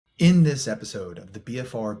In this episode of the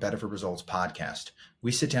BFR Better for Results podcast,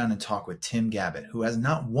 we sit down and talk with Tim Gabbett, who has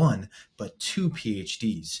not one, but two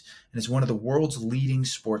PhDs and is one of the world's leading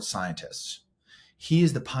sports scientists. He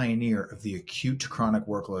is the pioneer of the acute to chronic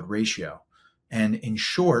workload ratio. And in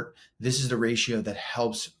short, this is the ratio that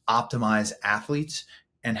helps optimize athletes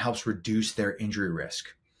and helps reduce their injury risk.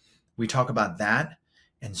 We talk about that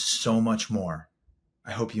and so much more.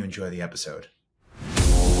 I hope you enjoy the episode.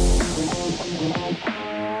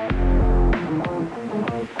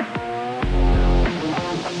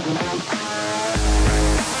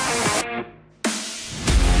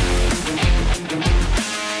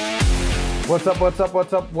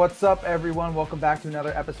 What's up, everyone? Welcome back to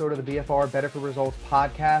another episode of the BFR Better for Results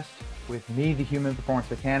podcast with me, the Human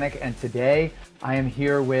Performance Mechanic. And today I am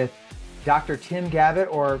here with Dr. Tim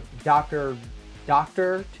Gabbett, or Dr.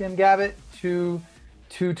 Tim Gabbett, two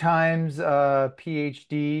times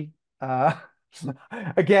PhD.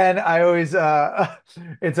 Again, I always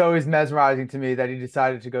it's always mesmerizing to me that he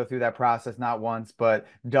decided to go through that process not once, but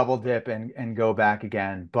double dip and go back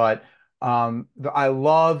again. But I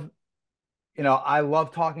love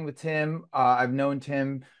talking with Tim. I've known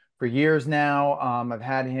Tim for years now. I've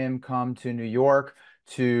had him come to New York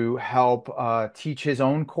to help teach his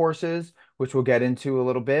own courses, which we'll get into a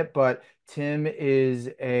little bit. But Tim is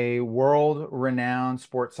a world-renowned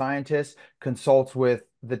sports scientist, consults with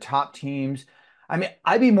the top teams. I mean,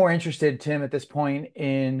 I'd be more interested, Tim, at this point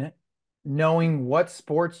in knowing what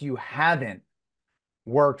sports you haven't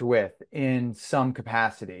worked with in some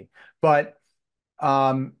capacity. But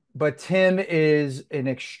Tim is an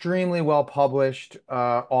extremely well-published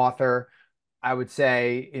author. I would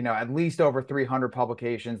say, at least over 300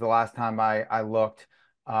 publications the last time I looked.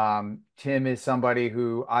 Tim is somebody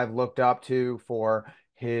who I've looked up to for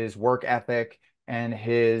his work ethic and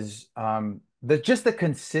his the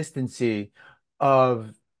consistency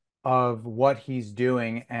of what he's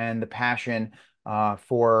doing and the passion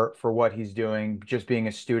for what he's doing, just being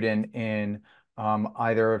a student in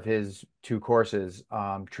either of his two courses,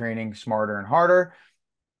 Training Smarter and Harder,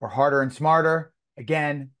 or Harder and Smarter,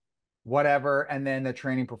 again, whatever, and then the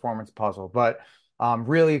Training Performance Puzzle. But I'm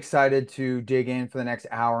really excited to dig in for the next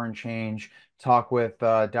hour and change, talk with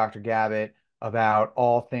Dr. Gabbett about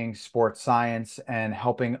all things sports science and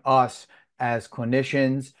helping us as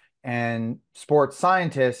clinicians and sports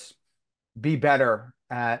scientists be better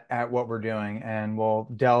at what we're doing. And we'll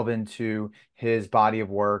delve into his body of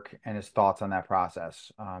work and his thoughts on that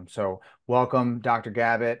process. So welcome, Dr.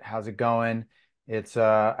 Gabbett. How's it going? It's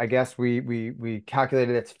I guess we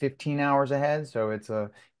calculated it's 15 hours ahead, so it's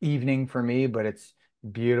a evening for me, but it's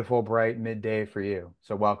beautiful, bright midday for you.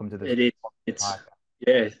 So welcome to this. It is. It's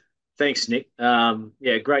Yeah. Thanks, Nick.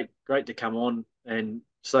 Yeah, great to come on, and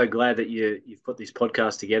so glad that you've put this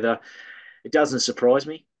podcast together. It doesn't surprise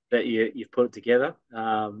me that you've put it together.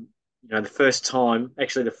 The first time,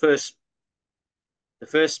 actually, the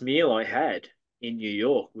first meal I had in New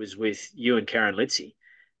York was with you and Karen Litzy.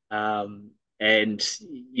 And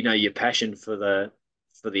your passion for the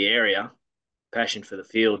area, passion for the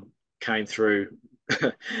field came through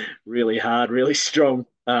really hard, really strong.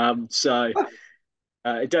 So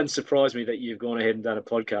it doesn't surprise me that you've gone ahead and done a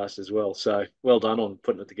podcast as well. So well done on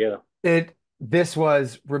putting it together.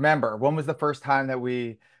 Remember, when was the first time that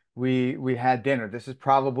we had dinner? This is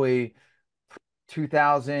probably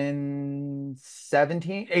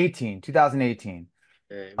 2018.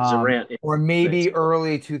 It was around, or maybe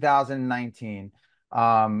early 2019.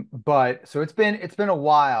 But so it's been a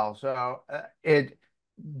while. So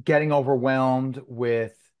getting overwhelmed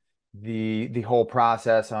with the whole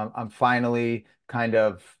process. I'm finally kind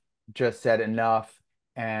of just said enough,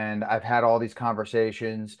 and I've had all these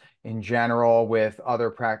conversations in general with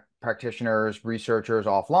other practitioners, researchers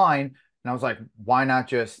offline, and I was like, why not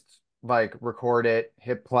just like record it,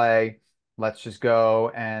 hit play, let's just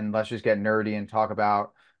go and let's just get nerdy and talk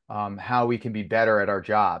about how we can be better at our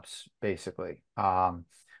jobs, basically.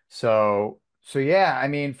 So yeah, I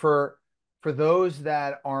mean, for those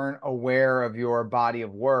that aren't aware of your body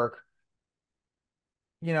of work,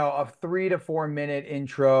 a 3 to 4 minute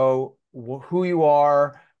intro, who you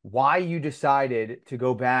are, why you decided to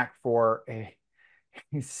go back for a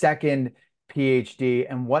second PhD,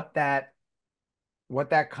 and what that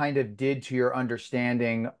kind of did to your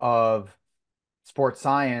understanding of sports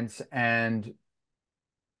science, and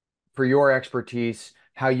for your expertise,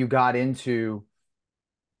 how you got into.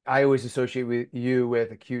 I always associate you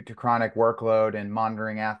with acute to chronic workload and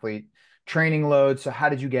monitoring athlete training loads. So how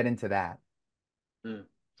did you get into that?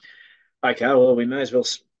 Okay, well, we may as well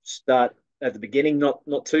start at the beginning, not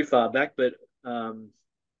too far back, but I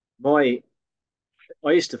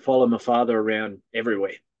used to follow my father around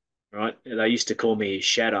everywhere. right? They used to call me his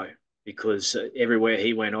shadow because everywhere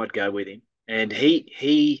he went, I'd go with him. And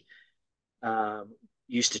he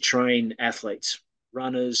used to train athletes,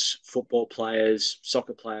 runners, football players,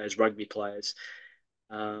 soccer players, rugby players.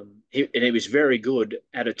 And he was very good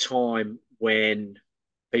at a time when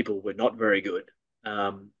people were not very good.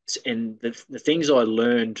 And the things I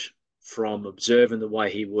learned from observing the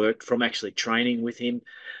way he worked, from actually training with him,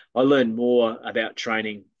 I learned more about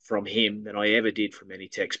training from him than I ever did from any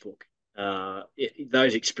textbook.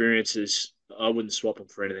 Those experiences, I wouldn't swap them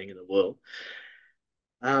for anything in the world.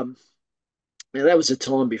 Um, Now that was a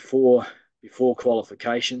time before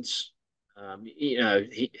qualifications. He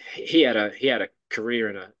had a career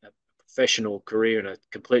in a professional career in a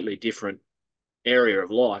completely different area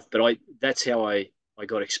of life. But I that's how I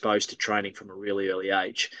got exposed to training from a really early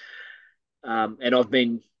age. And I've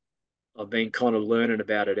been kind of learning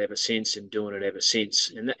about it ever since and doing it ever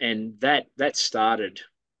since. And that started,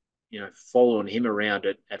 following him around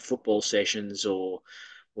at football sessions or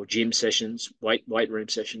gym sessions, weight room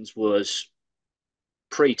sessions was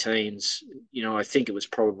pre-teens. I think it was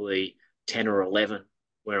probably 10 or 11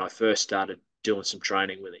 when I first started doing some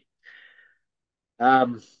training with him.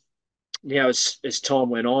 Um, as time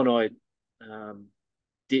went on, I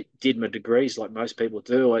did my degrees like most people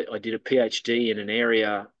do. I did a PhD in an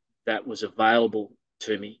area that was available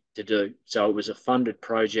to me to do. So it was a funded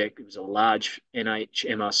project. It was a large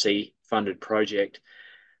NHMRC funded project.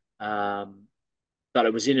 Um, but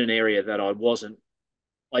it was in an area that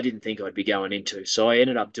I didn't think I'd be going into. So I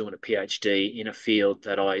ended up doing a PhD in a field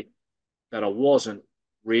that I wasn't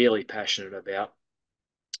really passionate about.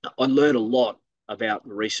 I learned a lot about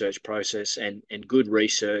the research process and good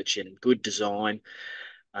research and good design,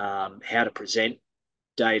 how to present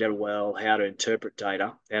data well, how to interpret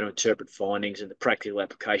data, how to interpret findings, and the practical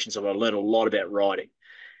applications of it. I learned a lot about writing.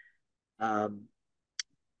 Um,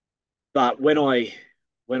 but when I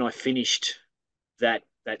finished that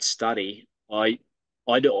study, I'd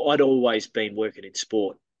always been working in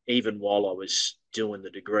sport. Even while I was doing the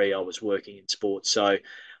degree, I was working in sport. So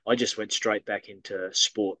I just went straight back into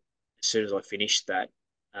sport as soon as I finished that.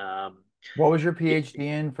 Um, What was your it, PhD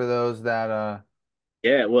in for those that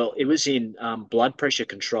yeah, well, it was in blood pressure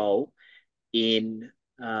control in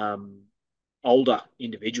um, older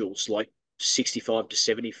individuals, like 65 to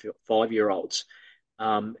 75-year olds.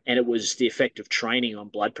 And it was the effect of training on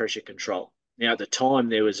blood pressure control. Now, at the time,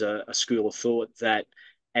 there was a school of thought that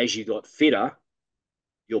as you got fitter,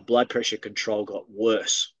 your blood pressure control got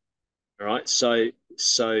worse. All right. So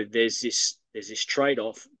there's this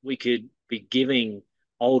trade-off. We could be giving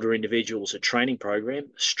older individuals a training program,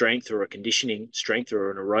 strength or a conditioning strength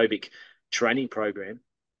or an aerobic training program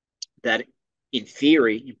that in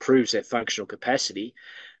theory improves their functional capacity.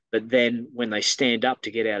 But then when they stand up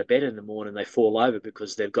to get out of bed in the morning, they fall over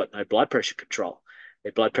because they've got no blood pressure control.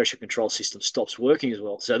 Their blood pressure control system stops working as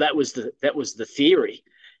well. So that was the theory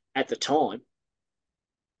at the time.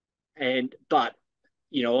 But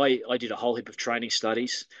I did a whole heap of training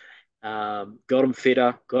studies, got them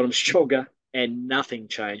fitter, got them stronger, and nothing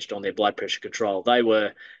changed on their blood pressure control. They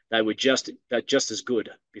were just as good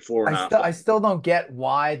before and after. I still don't get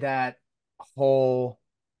why that whole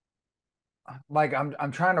like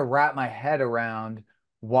I'm trying to wrap my head around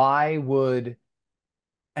why would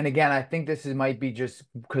and again I think this might be just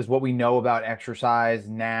because what we know about exercise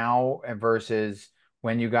now versus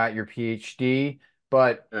when you got your PhD,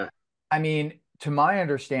 but Uh, I mean, to my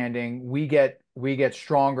understanding, we get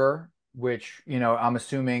stronger, which, I'm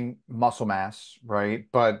assuming muscle mass, right?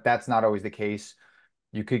 But that's not always the case.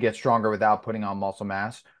 You could get stronger without putting on muscle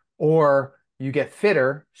mass, or you get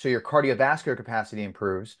fitter, so your cardiovascular capacity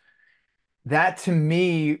improves. That to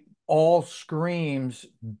me all screams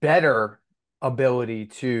better ability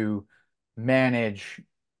to manage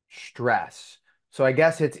stress. So I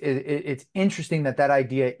guess it's interesting that that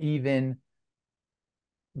idea even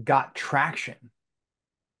got traction.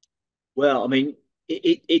 well, I mean,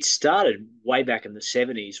 it started way back in the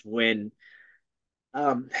 70s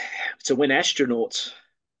um, when astronauts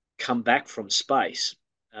come back from space.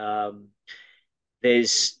 Um,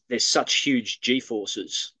 there's such huge G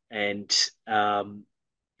forces, and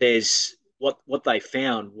there's what they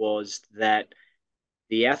found was that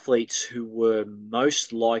the athletes who were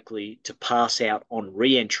most likely to pass out on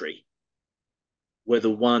re-entry were the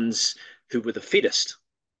ones who were the fittest.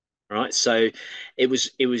 Right, so it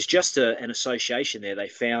was just an association there. They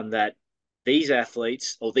found that these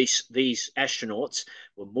athletes or these astronauts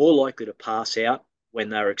were more likely to pass out when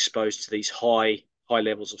they were exposed to these high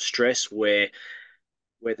levels of stress, where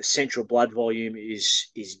the central blood volume is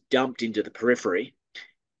dumped into the periphery,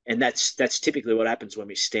 And that's typically what happens when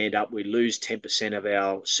we stand up. We lose 10% of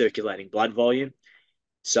our circulating blood volume.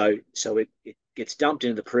 So it gets dumped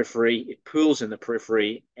into the periphery, it pools in the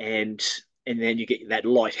periphery, and then you get that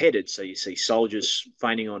lightheaded. So you see soldiers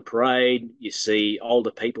fainting on parade, you see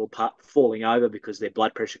older people falling over because their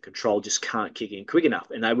blood pressure control just can't kick in quick enough.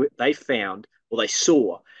 And they found, or they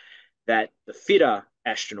saw, that the fitter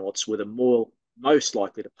astronauts were the most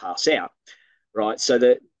likely to pass out, right? So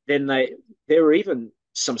that then there were even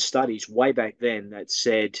some studies way back then that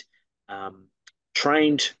said um,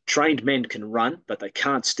 trained men can run, but they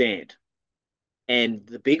can't stand. And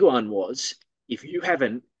the big one was, if you have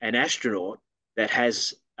an astronaut that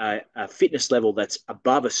has a fitness level that's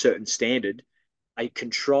above a certain standard, a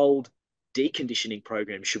controlled deconditioning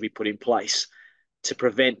program should be put in place to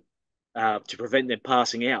prevent them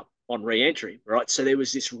passing out on re-entry. Right. So there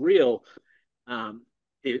was this real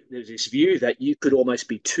there's this view that you could almost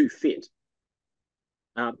be too fit.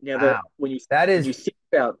 Now Wow. that That when is you think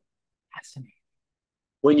about fascinating.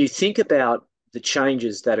 when you think about the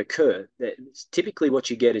changes that occur, that typically what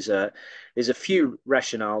you get is there's a few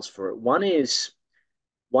rationales for it. One is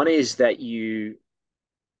that you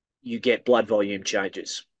get blood volume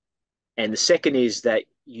changes, and the second is that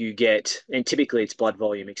you get, and typically it's blood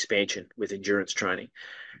volume expansion with endurance training.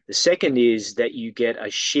 The second is that you get a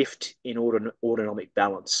shift in autonomic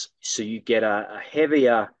balance, so you get a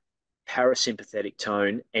heavier parasympathetic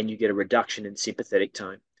tone and you get a reduction in sympathetic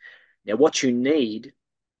tone. Now, what you need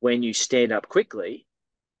when you stand up quickly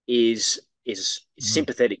is Mhm.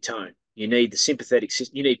 sympathetic tone. You need the sympathetic,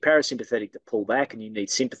 you need parasympathetic to pull back, and you need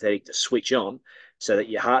sympathetic to switch on, so that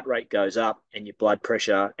your heart rate goes up and your blood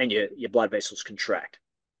pressure and your blood vessels contract.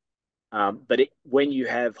 When you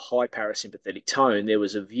have high parasympathetic tone, there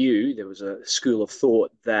was a school of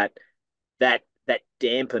thought that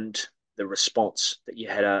dampened the response, that you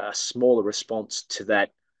had a smaller response to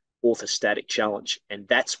that orthostatic challenge, and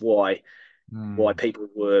that's why Mm. people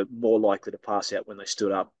were more likely to pass out when they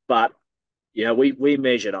stood up. But we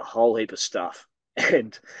measured a whole heap of stuff,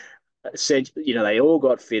 and essentially, they all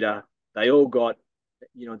got fitter. They all got,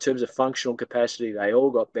 in terms of functional capacity, they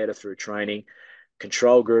all got better through training.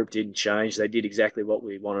 Control group didn't change. They did exactly what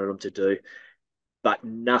we wanted them to do, but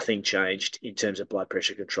nothing changed in terms of blood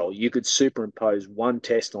pressure control. You could superimpose one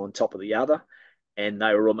test on top of the other, and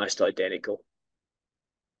they were almost identical.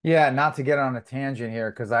 Yeah, not to get on a tangent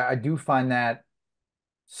here, because I do find that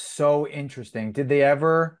so interesting. Did they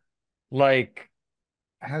ever, like,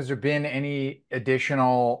 has there been any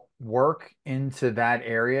additional work into that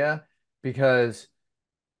area? Because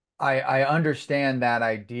I understand that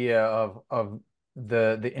idea of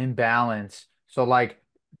the imbalance. So like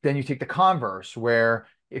then you take the converse, where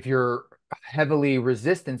if you're heavily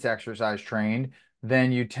resistance exercise trained,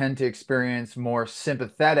 then you tend to experience more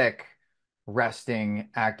sympathetic resting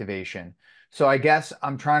activation. So I guess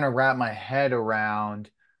I'm trying to wrap my head around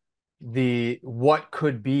the what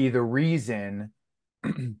could be the reason,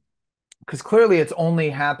 because clearly it's only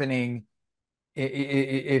happening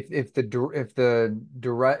if the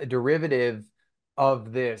derivative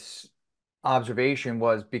of this observation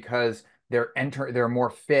was because they're more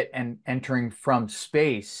fit and entering from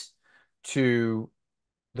space to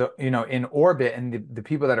in orbit, and the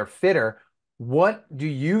people that are fitter, what do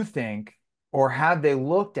you think, or have they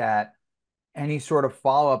looked at any sort of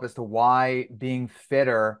follow-up as to why being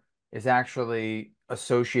fitter is actually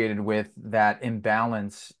associated with that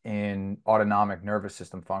imbalance in autonomic nervous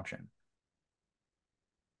system function?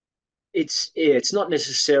 It's not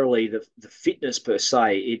necessarily the fitness per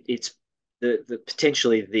se. It's the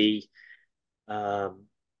potentially um,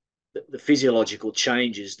 the physiological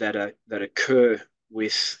changes that occur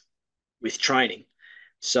with training.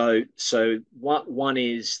 So one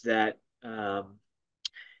is that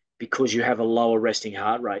because you have a lower resting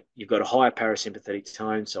heart rate, you've got a higher parasympathetic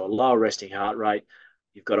tone, so a lower resting heart rate.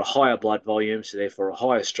 You've got a higher blood volume, so therefore a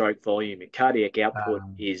higher stroke volume. And cardiac output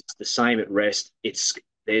Um, is the same at rest.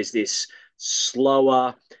 There's this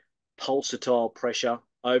slower pulsatile pressure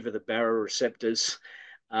over the baroreceptors,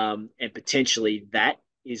 and potentially that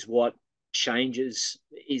is what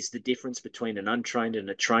is the difference between an untrained and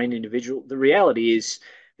a trained individual. The reality is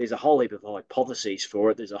there's a whole heap of hypotheses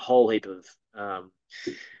for it. There's a whole heap of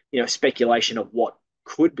speculation of what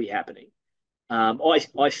could be happening.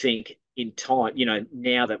 I think in time,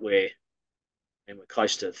 now that we're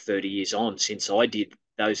close to 30 years on since I did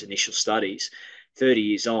those initial studies, 30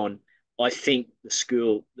 years on, I think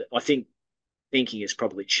thinking has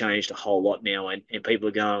probably changed a whole lot now, and people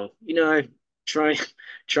are going, train,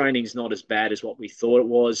 training's not as bad as what we thought it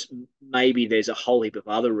was. Maybe there's a whole heap of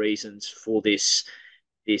other reasons for this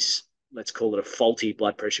let's call it a faulty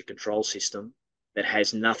blood pressure control system. that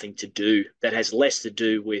has nothing to do, that has less to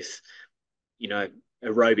do with, you know,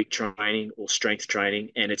 aerobic training or strength training,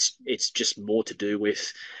 and it's just more to do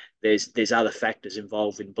with there's other factors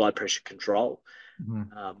involved in blood pressure control.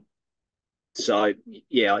 Mhm. Um, so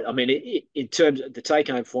yeah, I mean, in terms of the take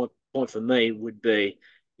home point for me would be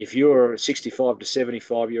if you're a 65 to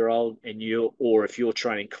 75-year old and or if you're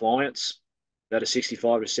training clients that are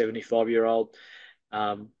 65 to 75-year-old,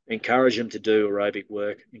 encourage them to do aerobic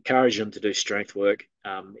work, encourage them to do strength work.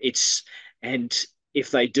 And if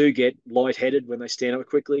they do get lightheaded when they stand up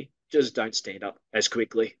quickly, just don't stand up as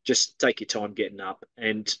quickly. Just take your time getting up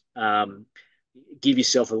and give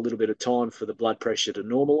yourself a little bit of time for the blood pressure to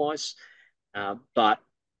normalize. But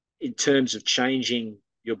in terms of changing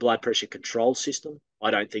your blood pressure control system,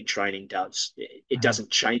 I don't think training does. It Mhm. doesn't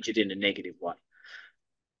change it in a negative way.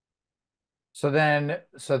 So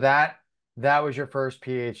that was your first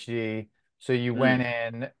PhD. So you went Mm.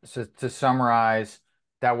 in, so to summarize,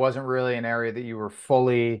 that wasn't really an area that you were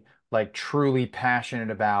fully like truly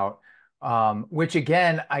passionate about. Which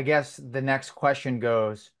again, I guess the next question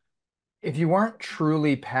goes, if you weren't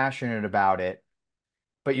truly passionate about it,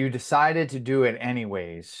 but you decided to do it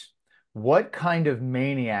anyways, what kind of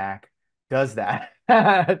maniac does that?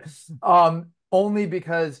 Only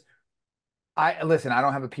because I listen, I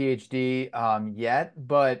don't have a PhD yet,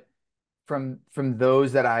 but from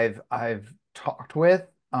those that I've talked with,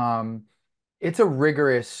 it's a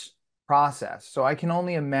rigorous process. So I can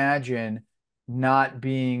only imagine not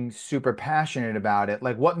being super passionate about it.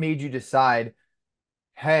 Like, what made you decide,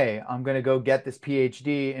 hey, I'm gonna go get this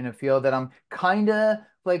PhD in a field that I'm kind of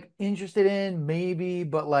like interested in, maybe,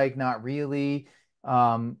 but like not really.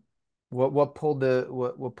 Um, what pulled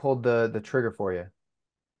what pulled the trigger for you?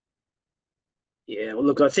 Yeah, well,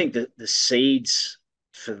 look, I think that the seed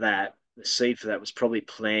for that was probably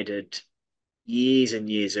planted years and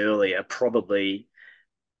years earlier, probably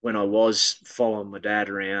when I was following my dad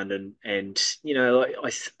around, and you know,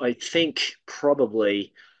 I think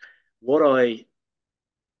probably what I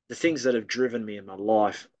the things that have driven me in my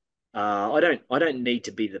life. I don't need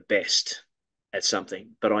to be the best at something,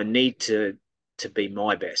 but I need to be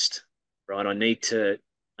my best, right? I need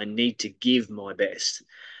to give my best.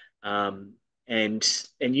 Um, and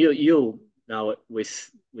you'll know it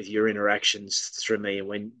with your interactions through me and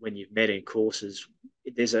when you've met in courses.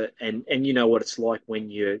 There's a and you know what it's like when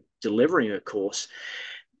you're delivering a course.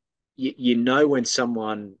 You know when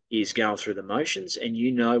someone is going through the motions, and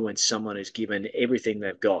you know when someone is given everything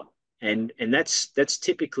they've got, and that's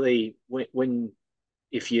typically when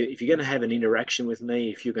if you're going to have an interaction with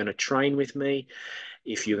me, if you're going to train with me,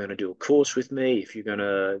 if you're going to do a course with me, if you're going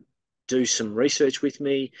to do some research with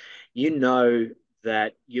me, you know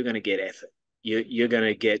that you're going to get effort. You're going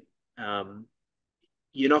to get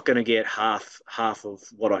you're not going to get half of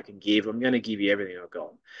what I can give. I'm going to give you everything I've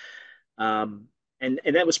got. Um, and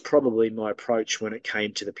that was probably my approach when it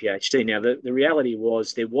came to the PhD. Now, the reality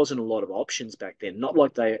was there wasn't a lot of options back then, not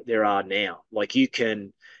like there are now. Like you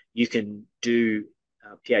can do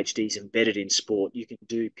PhDs embedded in sport. You can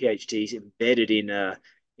do PhDs embedded in a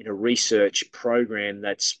research program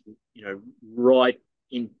that's right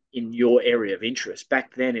in your area of interest.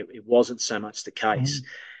 Back then, it wasn't so much the case,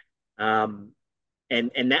 Mhm. um,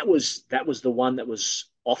 and that was the one that was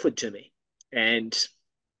offered to me, and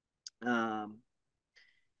um,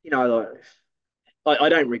 I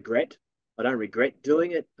don't regret. I don't regret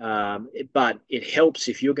doing it, but it helps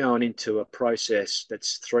if you're going into a process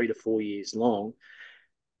that's 3 to 4 years long.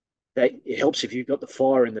 That it helps if you've got the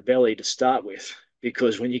fire in the belly to start with,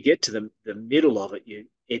 because when you get to the middle of it, you're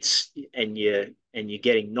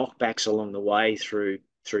getting knockbacks along the way through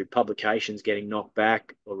publications getting knocked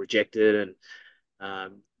back or rejected, and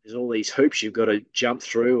there's all these hoops you've got to jump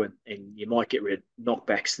through, and you might get rid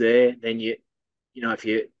knockbacks there. Then if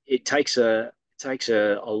you it takes a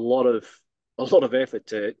lot of effort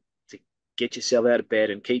to get yourself out of bed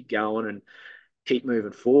and keep going and keep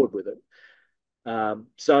moving forward with it.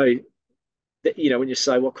 So when you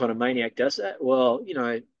say what kind of maniac does that, well,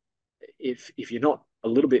 if you're not a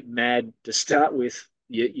little bit mad to start with,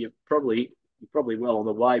 you're probably well on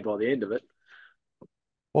the way by the end of it.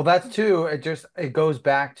 Well, that's too, it goes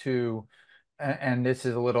back to, and this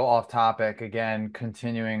is a little off topic again,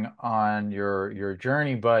 continuing on your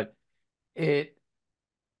journey, but it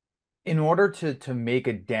in order to make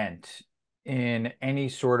a dent in any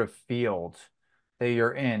sort of field that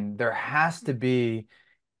you're in, there has to be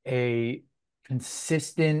a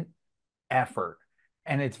consistent effort.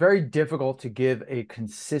 And it's very difficult to give a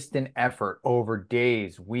consistent effort over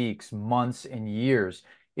days, weeks, months, and years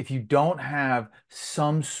if you don't have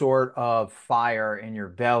some sort of fire in your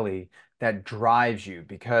belly that drives you.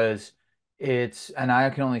 Because and I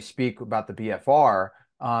can only speak about the BFR,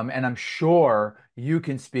 and I'm sure you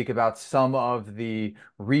can speak about some of the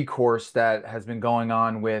recourse that has been going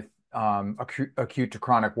on with acute to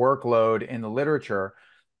chronic workload in the literature.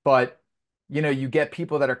 But you get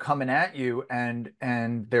people that are coming at you and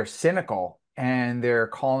they're cynical and they're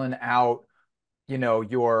calling out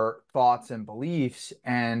your thoughts and beliefs,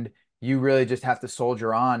 and you really just have to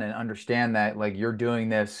soldier on and understand that like you're doing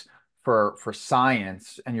this for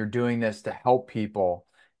science and you're doing this to help people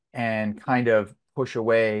and kind of push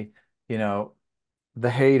away you know the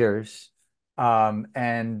haters,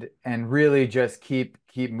 and really just keep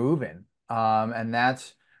moving, and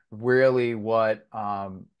that's really what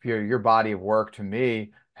your body of work to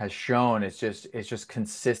me has shown. It's just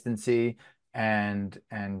consistency and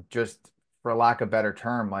just, for lack of a better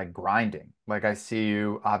term, like grinding. Like I see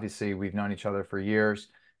you, obviously we've known each other for years,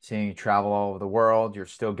 seeing you travel all over the world. You're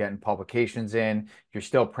still getting publications in, you're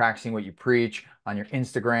still practicing what you preach on your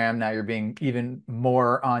Instagram. Now you're being even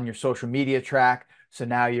more on your social media track. So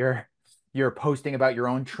now you're posting about your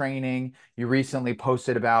own training. You recently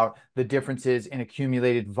posted about the differences in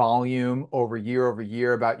accumulated volume over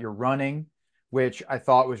year about your running, which I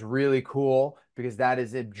thought was really cool because that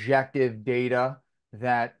is objective data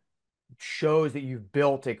that shows that you've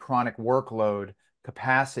built a chronic workload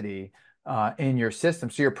capacity in your system.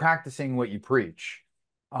 So you're practicing what you preach,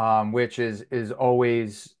 which is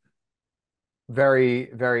always very,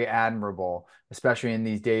 very admirable, especially in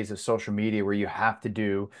these days of social media where you have to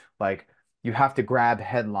do like you have to grab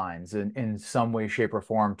headlines in some way, shape, or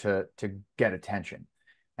form to get attention.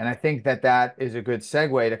 And I think that that is a good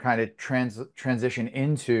segue to kind of transition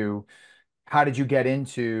into how did you get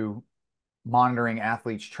into monitoring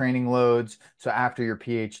athletes' training loads? So after your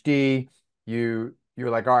PhD, you're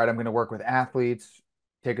like, all right, I'm going to work with athletes.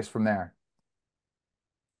 Take us from there.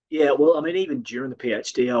 Yeah, well, I mean, even during the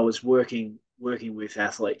PhD, I was working with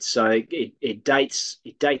athletes, so it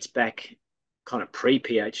dates back kind of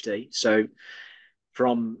pre-PhD. So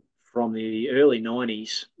from the early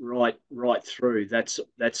 '90s right through,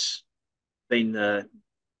 that's been the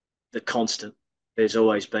constant. There's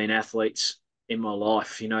always been athletes in my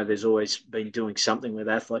life. There's always been doing something with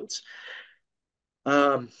athletes.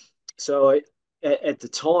 Um, so at the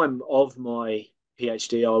time of my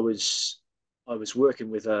PhD, I was working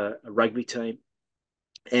with a rugby team,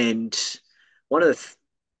 and one of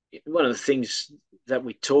one of the things that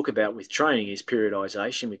we talk about with training is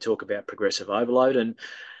periodization. We talk about progressive overload, and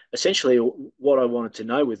essentially, what I wanted to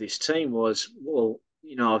know with this team was, well,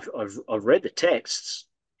 I've read the texts.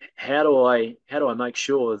 How do I make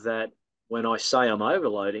sure that when I say I'm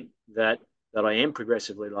overloading, that I am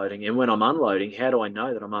progressively loading, and when I'm unloading, how do I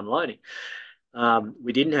know that I'm unloading?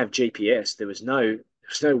 We didn't have GPS. There was no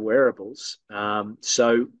wearables.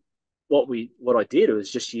 So what I did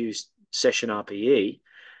was just use session RPE,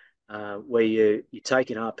 where you take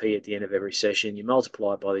an RP at the end of every session, you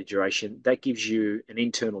multiply it by the duration. That gives you an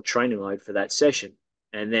internal training load for that session,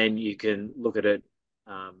 and then you can look at it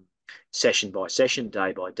session by session,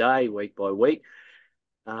 day by day, week by week,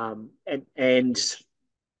 and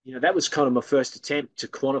that was kind of my first attempt to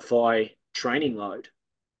quantify training load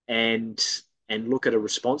and and look at a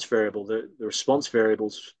response variable. The response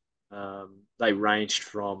variables, they ranged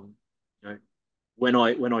from you know when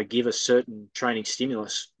I give a certain training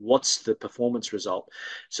stimulus, what's the performance result?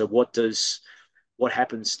 So what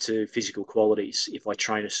happens to physical qualities if I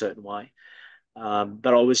train a certain way?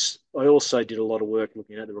 But I also did a lot of work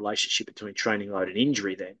looking at the relationship between training load and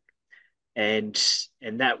injury then, and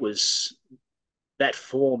and that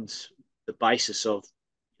formed the basis of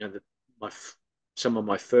my some of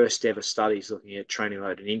my first ever studies looking at training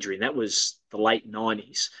load and injury, and that was the late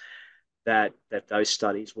 '90s that those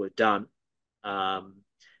studies were done. Um,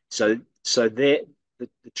 so the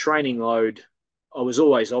training load, I was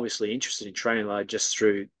always obviously interested in training load just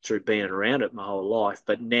through being around it my whole life,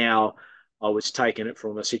 but now I was taking it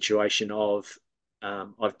from a situation of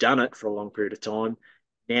I've done it for a long period of time.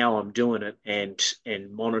 Now I'm doing it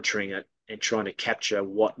and monitoring it and trying to capture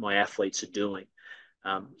what my athletes are doing.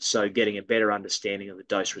 So getting a better understanding of the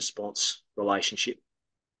dose response relationship.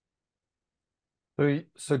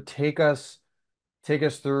 So take us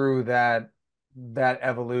through that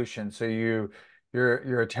evolution. So you're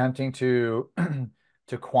attempting to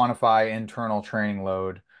to quantify internal training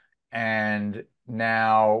load, and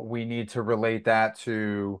now we need to relate that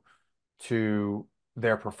to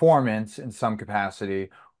their performance in some capacity.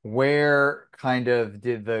 Where kind of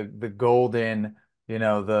did the golden,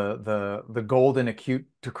 the golden acute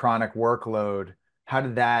to chronic workload, how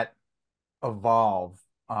did that evolve?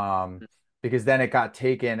 Because then it got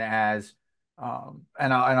taken as,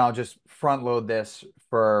 and I'll just front load this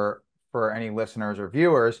for any listeners or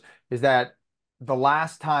viewers is that the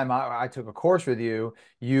last time I took a course with you,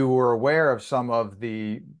 you were aware of some of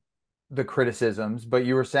the criticisms, but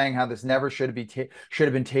you were saying how this never should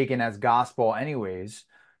have been taken as gospel anyways,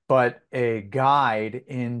 but a guide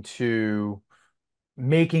into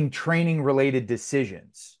making training related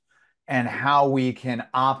decisions and how we can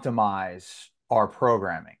optimize our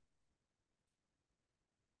programming.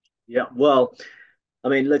 Yeah. Well, I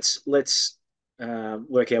mean, let's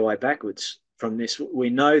work our way backwards from this. We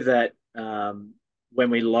know that when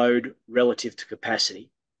we load relative to capacity,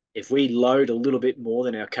 if we load a little bit more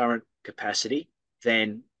than our current capacity,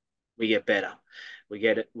 then we get better.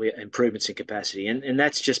 We improvements in capacity, and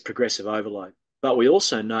that's just progressive overload. But we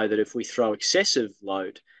also know that if we throw excessive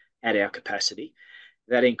load at our capacity,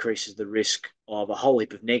 that increases the risk of a whole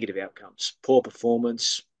heap of negative outcomes: poor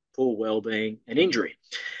performance, poor well-being, and injury.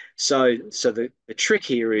 So the trick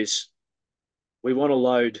here is we want to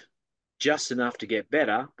load just enough to get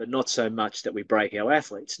better, but not so much that we break our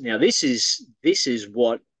athletes. Now, this is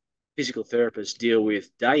what physical therapists deal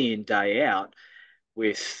with day in, day out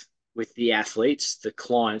with the athletes, the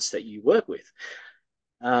clients that you work with.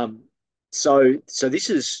 Um, so this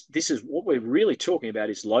is what we're really talking about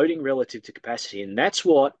is loading relative to capacity, and that's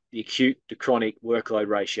what the acute to chronic workload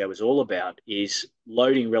ratio is all about: is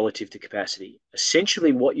loading relative to capacity.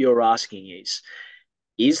 Essentially, what you're asking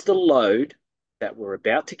is the load that we're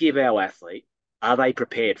about to give our athlete, are they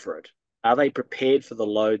prepared for it? Are they prepared for the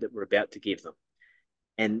load that we're about to give them?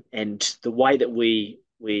 And the way that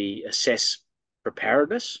we assess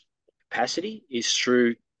preparedness, capacity, is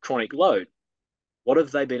through chronic load. What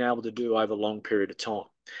have they been able to do over a long period of time?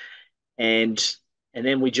 And and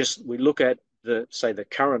then we look at the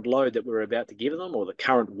current load that we're about to give them, or the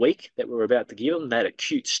current week that we're about to give them, that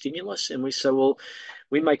acute stimulus, and we say, well,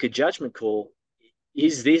 we make a judgment call.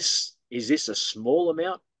 Is this a small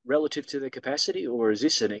amount relative to their capacity, or is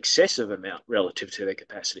this an excessive amount relative to their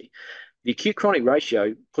capacity? The acute chronic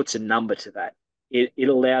ratio puts a number to that. It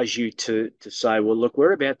allows you to say, well, look,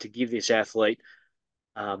 we're about to give this athlete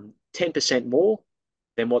 10% more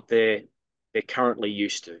than what they're currently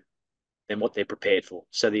used to, than what they're prepared for.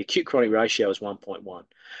 So the acute chronic ratio is 1.1.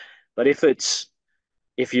 But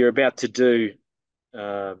if you're about to do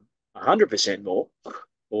 100% more,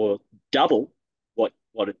 or double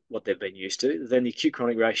what they've been used to, then the acute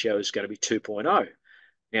chronic ratio is going to be 2.0.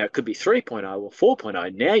 Now it could be 3.0 or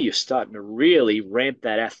 4.0. Now you're starting to really ramp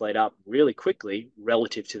that athlete up really quickly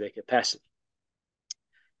relative to their capacity.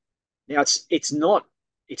 Now it's not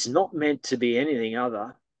meant to be anything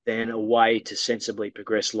other than a way to sensibly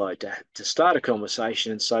progress load, to start a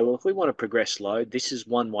conversation and say, well, if we want to progress load, this is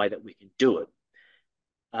one way that we can do it.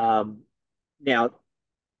 Now,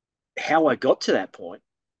 how I got to that point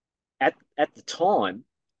at the time,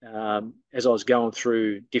 as I was going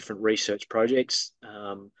through different research projects,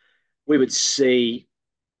 we would see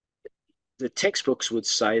the textbooks would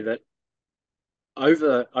say that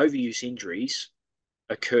overuse injuries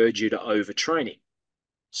occur due to overtraining.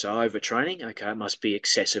 So overtraining, okay, it must be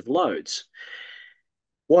excessive loads.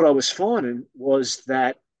 What I was finding was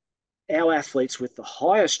that our athletes with the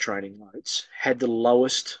highest training loads had the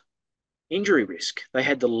lowest injury risk. They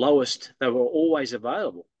were always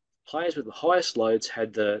available. Players with the highest loads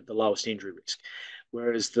had the lowest injury risk,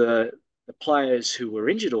 whereas the players who were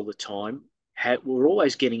injured all the time were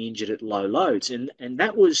always getting injured at low loads. And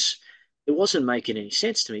it wasn't making any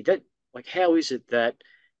sense to me. That, like, how is it that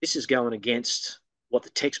this is going against what the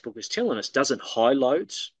textbook is telling us? Doesn't high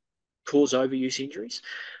loads cause overuse injuries?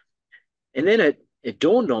 And then it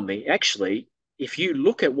dawned on me, actually, if you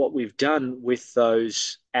look at what we've done with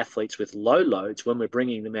those athletes with low loads when we're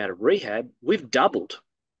bringing them out of rehab, we've doubled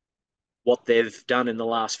what they've done in the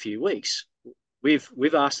last few weeks.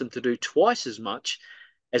 We've asked them to do twice as much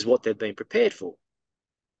as what they've been prepared for,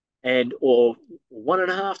 and or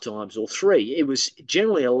 1.5 times or 3. It was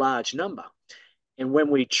generally a large number. And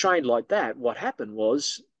when we trained like that, what happened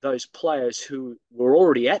was those players who were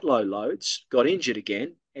already at low loads got injured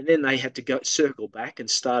again, and then they had to go circle back and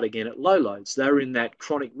start again at low loads. They were in that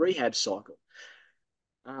chronic rehab cycle.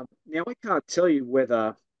 Now, I can't tell you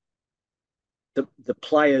whether the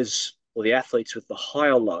players or the athletes with the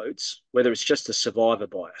higher loads, whether it's just a survivor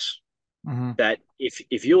bias, Mm-hmm. that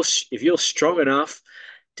if you're strong enough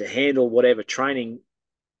to handle whatever training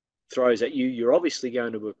throws at you, you're obviously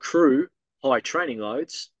going to accrue high training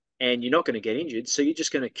loads, and you're not going to get injured. So you're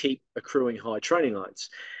just going to keep accruing high training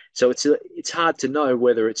loads. So it's hard to know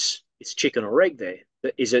whether it's chicken or egg there.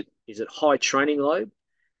 Is it high training load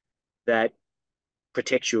that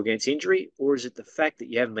protects you against injury, or is it the fact that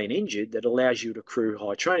you haven't been injured that allows you to accrue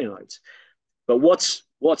high training loads? But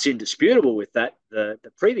What's indisputable with that, the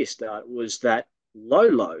previous data was that low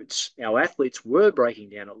loads, our athletes were breaking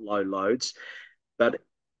down at low loads, but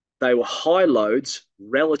they were high loads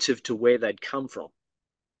relative to where they'd come from,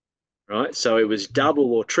 right? So it was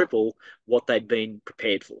double or triple what they'd been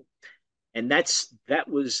prepared for. And that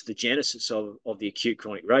was the genesis of the acute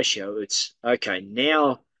chronic ratio. It's okay,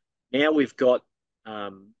 now we've got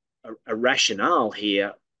a rationale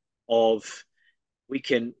here of we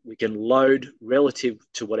can load relative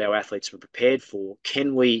to what our athletes were prepared for.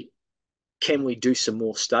 Can we do some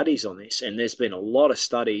more studies on this? And there's been a lot of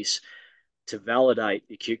studies to validate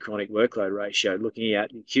the acute chronic workload ratio, looking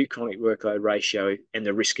at the acute chronic workload ratio and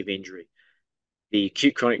the risk of injury, the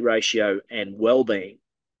acute chronic ratio and well-being,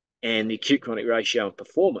 and the acute chronic ratio and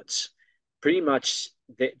performance. Pretty much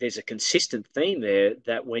there's a consistent theme there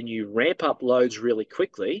that when you ramp up loads really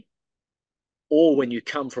quickly, or when you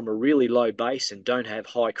come from a really low base and don't have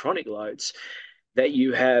high chronic loads, that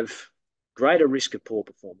you have greater risk of poor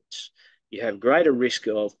performance, you have greater risk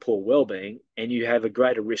of poor well-being, and you have a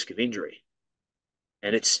greater risk of injury.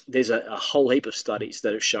 And there's a whole heap of studies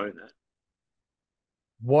that have shown that.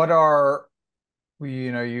 What are,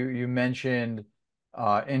 you mentioned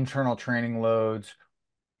internal training loads,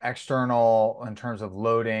 external in terms of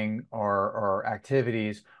loading or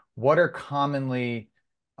activities. What are commonly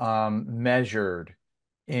measured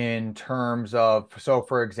in terms of, so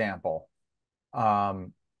for example,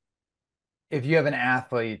 um, if you have an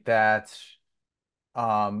athlete that's,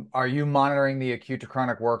 are you monitoring the acute to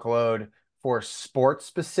chronic workload for sport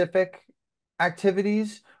specific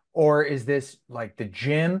activities? Or is this like the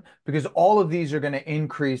gym? Because all of these are going to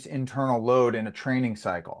increase internal load in a training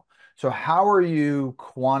cycle. So how are you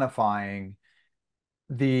quantifying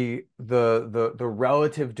the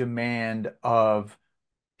relative demand of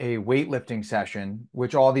a weightlifting session,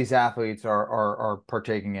 which all these athletes are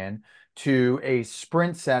partaking in, to a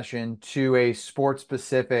sprint session, to a sport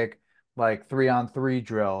specific like 3-on-3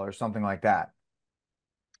 drill or something like that?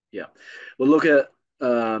 Yeah. Well, look at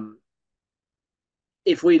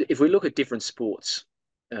if we look at different sports,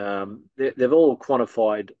 they've all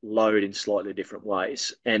quantified load in slightly different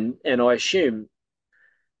ways, and I assume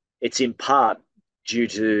it's in part due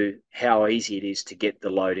to how easy it is to get the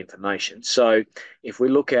load information. So if we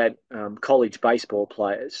look at college baseball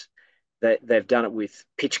players, that they've done it with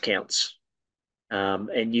pitch counts, and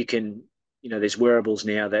there's wearables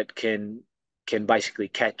now that can basically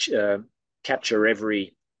capture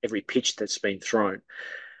every pitch that's been thrown.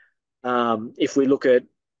 If we look at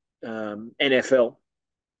NFL,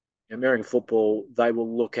 American football, they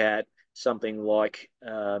will look at something like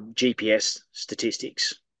GPS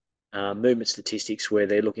statistics, movement statistics, where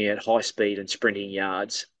they're looking at high speed and sprinting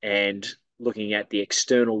yards and looking at the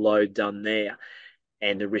external load done there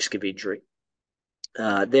and the risk of injury.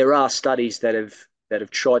 There are studies that have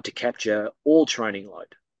tried to capture all training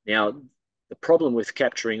load. Now, the problem with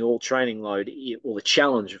capturing all training load, or the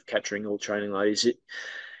challenge of capturing all training load,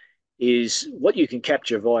 is what you can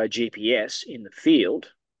capture via GPS in the field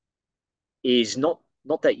is not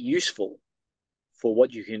that useful for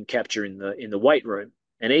what you can capture in the weight room.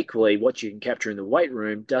 And equally, what you can capture in the weight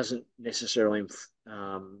room doesn't necessarily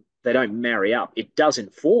they don't marry up. It does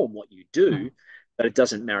inform what you do, but it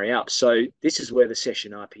doesn't marry up. So this is where the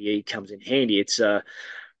session RPE comes in handy. It's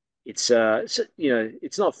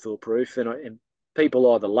not foolproof, and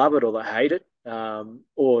people either love it or they hate it,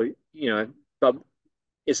 but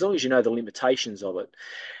as long as you know the limitations of it,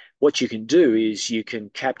 what you can do is you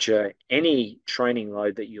can capture any training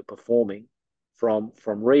load that you're performing from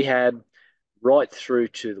rehab right through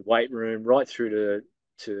to the weight room, right through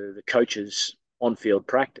to the coach's on-field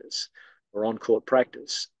practice or on-court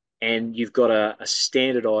practice, and you've got a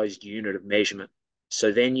standardized unit of measurement.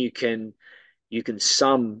 So then you can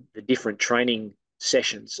sum the different training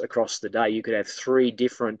sessions across the day. You could have 3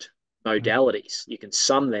 different modalities. You can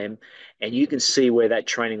sum them and you can see where that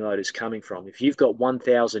training load is coming from. If you've got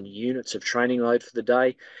 1,000 units of training load for the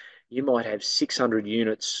day, you might have 600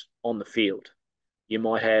 units on the field. You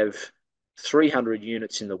might have 300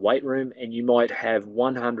 units in the weight room, and you might have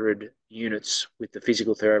 100 units with the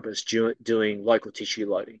physical therapist doing local tissue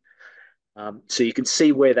loading. So you can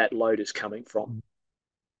see where that load is coming from.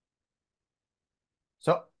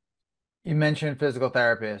 So you mentioned physical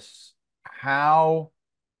therapists. How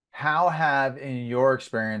have, in your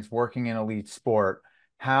experience working in elite sport,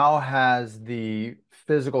 how has the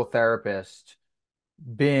physical therapist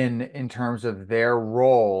been in terms of their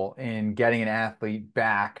role in getting an athlete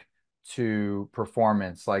back to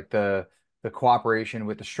performance, like the cooperation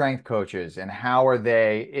with the strength coaches, and how are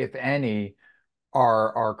they, if any,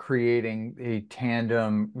 are creating a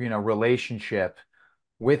tandem, relationship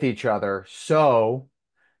with each other, so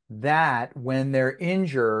that when they're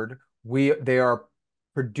injured, they are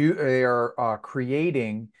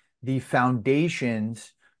creating the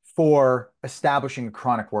foundations for establishing a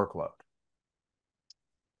chronic workload.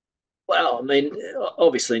 Well, I mean,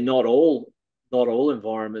 obviously not all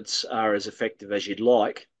environments are as effective as you'd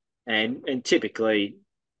like, and typically,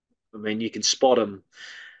 I mean, you can spot them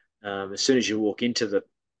as soon as you walk into the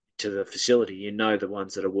facility. You know the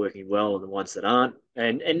ones that are working well and the ones that aren't,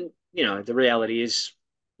 and the reality is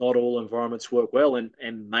not all environments work well,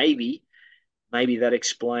 and maybe that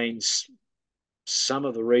explains some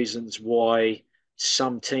of the reasons why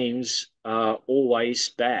some teams are always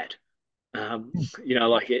bad.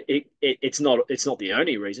 Like it's not the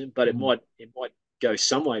only reason, but it might go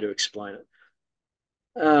some way to explain it.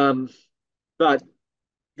 But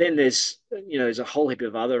then there's a whole heap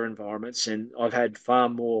of other environments, and I've had far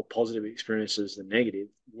more positive experiences than negative,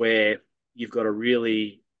 where you've got a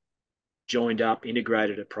really joined up,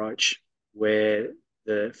 integrated approach where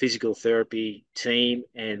the physical therapy team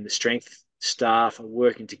and the strength staff are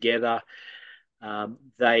working together.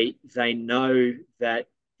 They know that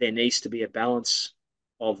there needs to be a balance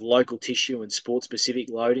of local tissue and sport specific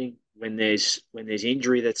loading when there's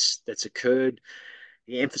injury that's occurred.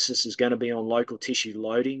 The emphasis is going to be on local tissue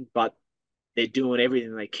loading, but they're doing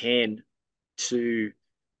everything they can to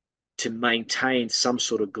to maintain some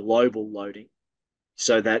sort of global loading,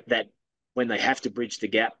 so that when they have to bridge the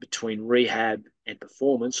gap between rehab and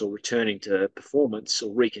performance, or returning to performance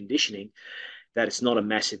or reconditioning, that it's not a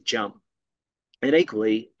massive jump. And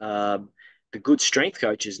equally, the good strength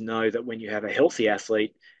coaches know that when you have a healthy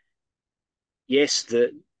athlete, yes,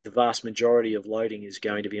 the vast majority of loading is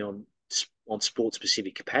going to be on sport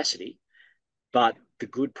specific capacity, but the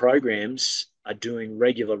good programs are doing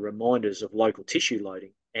regular reminders of local tissue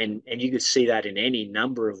loading, and you could see that in any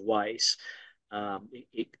number of ways.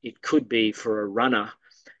 It could be for a runner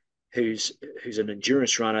who's an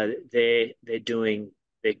endurance runner. They're doing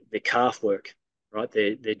their calf work, right?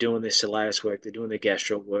 They're doing their soleus work. They're doing their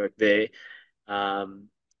gastro work. Um,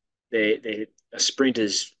 they're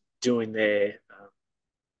sprinters doing their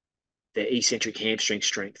eccentric hamstring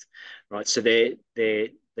strength, right? So they're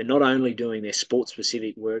not only doing their sport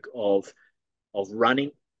specific work of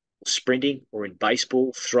running, or sprinting, or in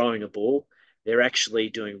baseball throwing a ball. They're actually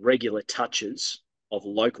doing regular touches of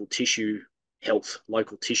local tissue health,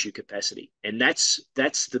 local tissue capacity, and that's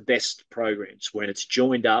the best programs when it's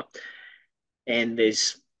joined up. And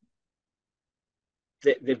they've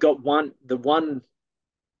got the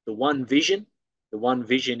one vision. The one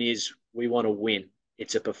vision is we want to win.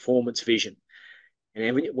 It's a performance vision.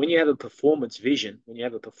 And when you have a performance vision, when you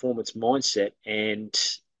have a performance mindset, and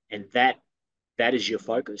that is your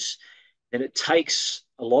focus, then it takes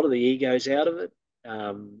a lot of the egos out of it.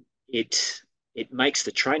 It makes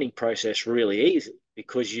the training process really easy,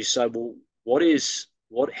 because you say, well,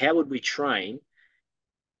 how would we train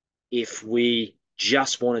if we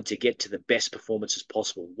just wanted to get to the best performances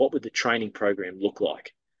possible? What would the training program look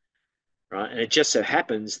like? Right. And it just so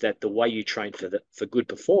happens that the way you train for good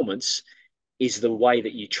performance is the way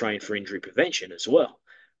that you train for injury prevention as well.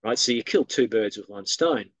 Right. So you kill two birds with one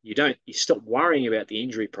stone. You stop worrying about the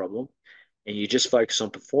injury problem, and you just focus on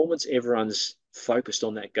performance. Everyone's focused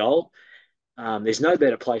on that goal. There's no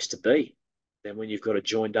better place to be than when you've got a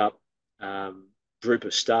joined up group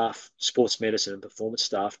of staff, sports medicine and performance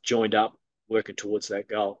staff, joined up working towards that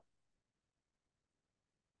goal.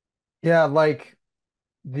 Yeah, like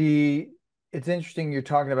the it's interesting you're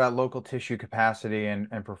talking about local tissue capacity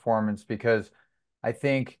and performance, because I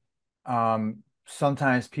think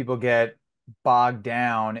sometimes people get bogged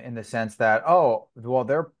down in the sense that, oh, well,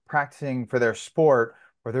 they're practicing for their sport,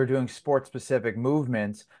 or they're doing sport specific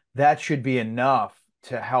movements. That should be enough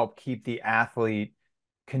to help keep the athlete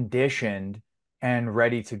conditioned and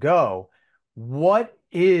ready to go. What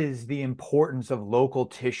is the importance of local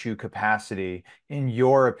tissue capacity, in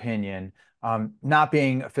your opinion? Not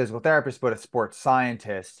being a physical therapist, but a sports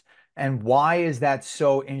scientist. And why is that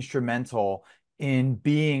so instrumental in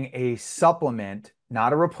being a supplement,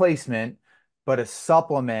 not a replacement, but a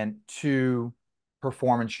supplement to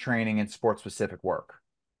performance training and sport specific work?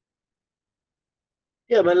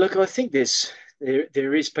 Yeah, but look, I think there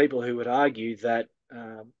is people who would argue that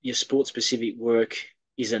your sport specific work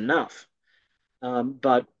is enough.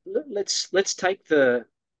 But let's take the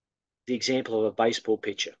example of a baseball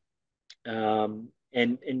pitcher. And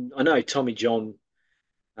I know Tommy John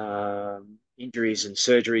injuries and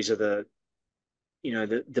surgeries are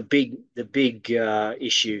the big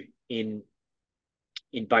issue in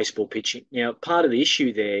baseball pitching. Now, part of the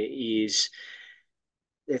issue there is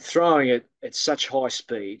they're throwing it at such high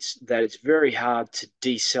speeds that it's very hard to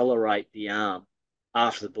decelerate the arm.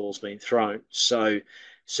 after the ball's been thrown. So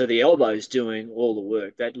the elbow is doing all the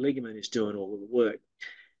work. That ligament is doing all of the work.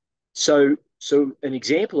 So an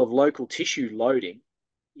example of local tissue loading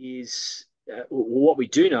is what we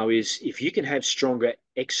do know is if you can have stronger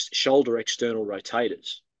shoulder external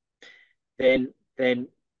rotators, then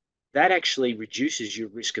that actually reduces your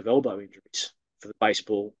risk of elbow injuries for the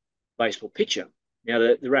baseball pitcher. Now,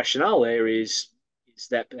 the rationale there is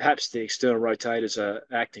that perhaps the external rotators are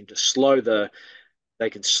acting to they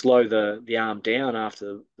can slow the arm down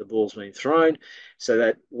after the ball's been thrown, so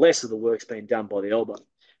that less of the work's been done by the elbow.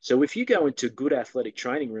 So if you go into good athletic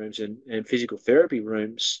training rooms and physical therapy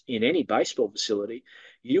rooms in any baseball facility,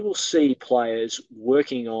 you will see players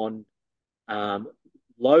working on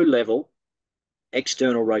low level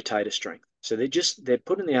external rotator strength. So they're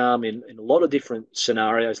putting the arm in a lot of different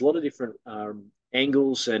scenarios, a lot of different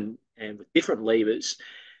angles and with different levers,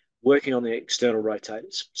 working on the external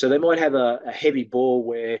rotators. So they might have a heavy ball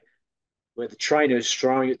where the trainer is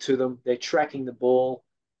throwing it to them. They're tracking the ball,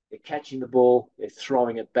 they're catching the ball, they're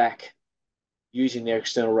throwing it back using their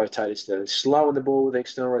external rotators. They're slowing the ball with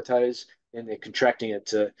external rotators, and they're contracting it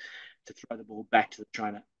to throw the ball back to the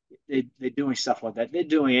trainer. They're doing stuff like that. They're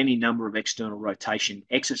doing any number of external rotation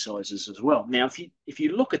exercises as well. Now, if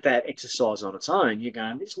you look at that exercise on its own, you're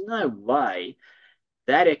going, there's no way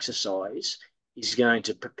that exercise is going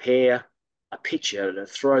to prepare a pitcher to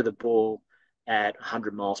throw the ball at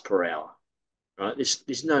 100 miles per hour. Right?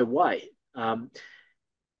 There's no way.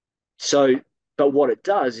 So, but what it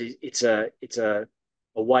does is it's a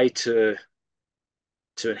way to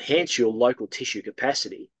enhance your local tissue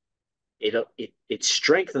capacity. It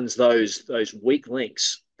strengthens those weak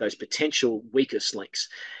links, those potential weakest links.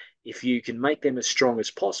 If you can make them as strong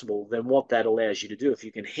as possible, then what that allows you to do, if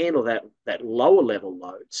you can handle that lower level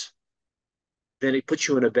loads, then it puts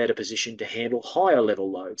you in a better position to handle higher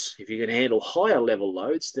level loads. If you can handle higher level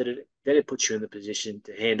loads, then it puts you in the position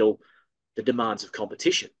to handle the demands of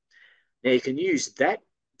competition. Now you can use that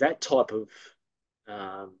type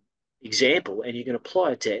of example, and you can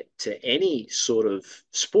apply it to any sort of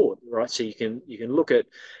sport, right? So you can look at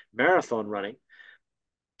marathon running.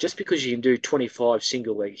 Just because you can do 25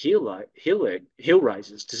 single leg heel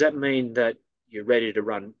raises, does that mean that you're ready to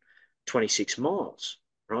run 26 miles?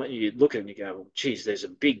 Right? You look at it and you go, well, geez, there's a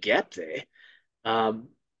big gap there.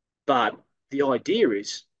 But the idea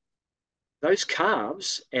is those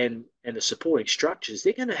calves and the supporting structures,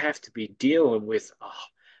 they're going to have to be dealing with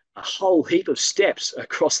a whole heap of steps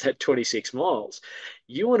across that 26 miles.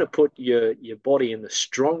 You want to put your body in the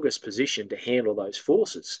strongest position to handle those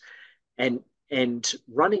forces. And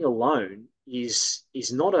running alone is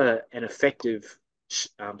not an effective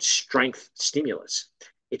strength stimulus.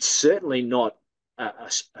 It's certainly not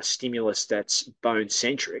a stimulus that's bone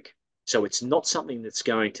centric. So it's not something that's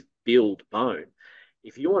going to build bone.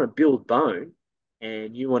 If you want to build bone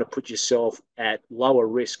and you want to put yourself at lower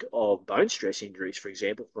risk of bone stress injuries, for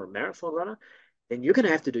example, for a marathon runner, then you're going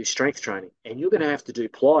to have to do strength training and you're going to have to do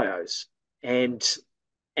plyos. And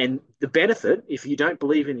the benefit, if you don't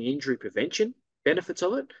believe in the injury prevention benefits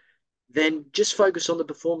of it, then just focus on the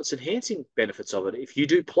performance enhancing benefits of it. If you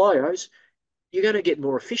do plyos, you're going to get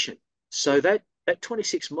more efficient. So that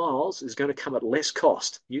 26 miles is going to come at less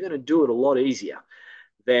cost. You're going to do it a lot easier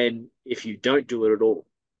than if you don't do it at all.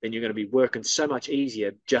 Then you're going to be working so much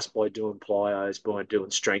easier just by doing plyos, by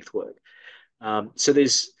doing strength work. So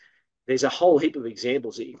there's a whole heap of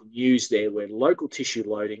examples that you can use there where local tissue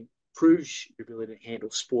loading improves your ability to handle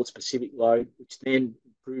sport-specific load, which then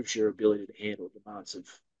improves your ability to handle demands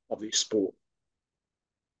of your sport.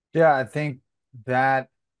 Yeah, I think that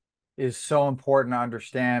is so important to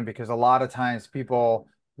understand because a lot of times people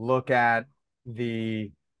look at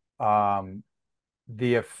the um,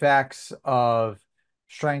 the effects of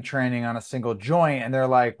strength training on a single joint and they're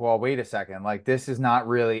like, well, wait a second, like this is not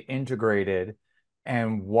really integrated.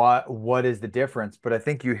 And what is the difference? But I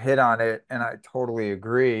think you hit on it, and I totally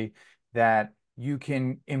agree that you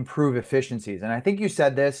can improve efficiencies. And I think you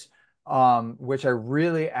said this, which I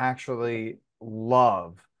really actually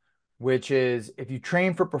love, which is if you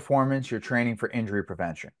train for performance, you're training for injury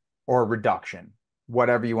prevention or reduction,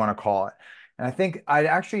 whatever you want to call it. And I think I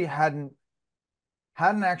actually hadn't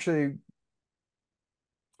actually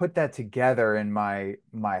put that together in my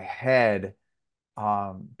head,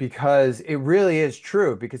 because it really is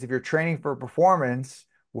true. Because if you're training for performance,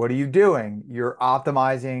 what are you doing? You're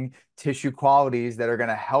optimizing tissue qualities that are going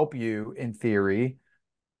to help you, in theory,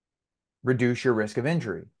 reduce your risk of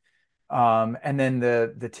injury. And then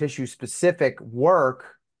the tissue specific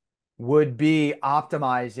work would be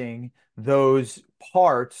optimizing those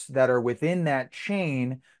parts that are within that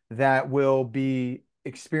chain that will be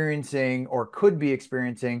experiencing or could be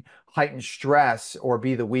experiencing heightened stress or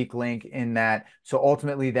be the weak link in that. So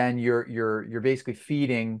ultimately, then you're basically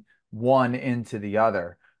feeding one into the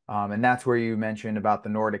other. And that's where you mentioned about the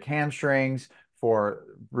Nordic hamstrings for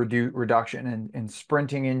reduction in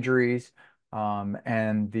sprinting injuries,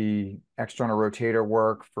 and the external rotator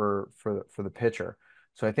work for the pitcher.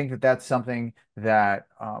 So I think that that's something that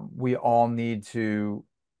we all need to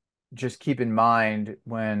just keep in mind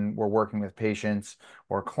when we're working with patients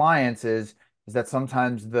or clients is that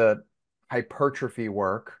sometimes the hypertrophy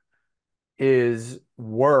work is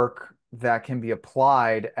work that can be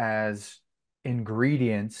applied as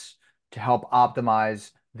ingredients to help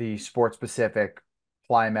optimize the sport specific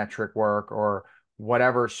plyometric work or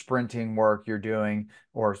whatever sprinting work you're doing,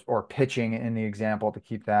 or pitching in the example, to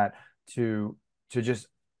keep that to just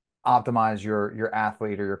optimize your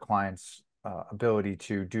athlete or your client's ability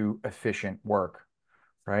to do efficient work,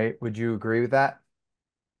 right? Would you agree with that?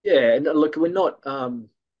 Yeah, and look, we're not.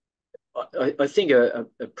 I think a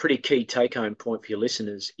pretty key take home point for your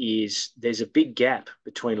listeners is there's a big gap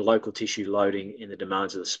between local tissue loading and the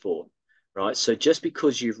demands of the sport, right? So just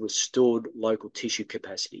because you've restored local tissue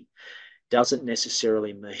capacity doesn't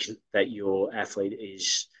necessarily mean that your athlete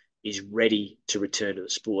is ready to return to the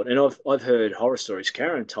sport. And I've heard horror stories.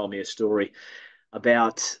 Karen told me a story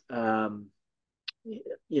about a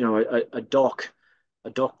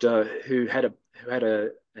doctor who had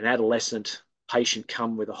an adolescent patient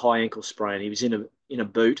come with a high ankle sprain. He was in a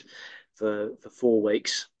boot for 4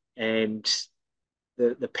 weeks, and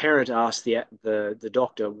the parent asked the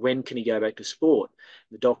doctor, when can he go back to sport?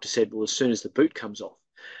 The doctor said, well, as soon as the boot comes off,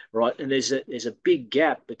 right? And there's a big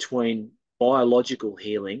gap between biological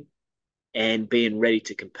healing and being ready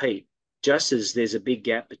to compete, just as there's a big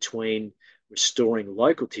gap between restoring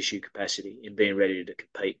local tissue capacity and being ready to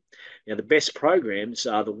compete. Now, the best programs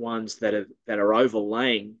are the ones that are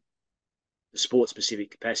overlaying the sport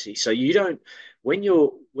specific capacity. So you don't when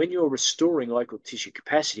you're restoring local tissue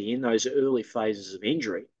capacity in those early phases of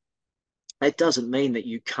injury, that doesn't mean that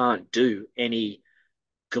you can't do any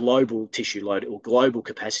global tissue load or global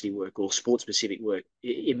capacity work or sport specific work.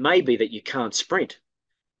 It may be that you can't sprint,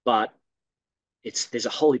 but there's a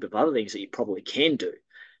whole heap of other things that you probably can do,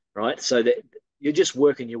 right? So that you're just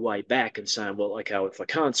working your way back and saying, well, okay, well, if I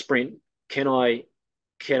can't sprint, can I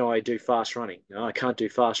do fast running? No, I can't do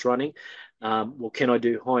fast running. Well, can I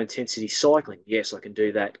do high intensity cycling? Yes, I can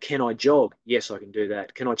do that. Can I jog? Yes, I can do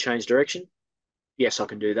that. Can I change direction? Yes, I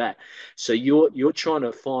can do that. So you're trying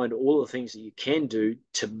to find all the things that you can do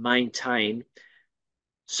to maintain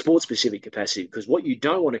sport specific capacity, because what you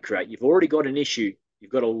don't want to create, you've already got an issue,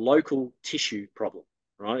 you've got a local tissue problem,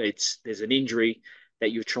 right? There's an injury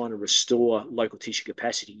that you're trying to restore local tissue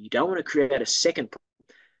capacity. You don't want to create a second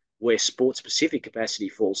problem where sport specific capacity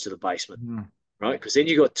falls to the basement, Mm. right? Because then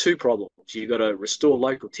you've got two problems. You've got to restore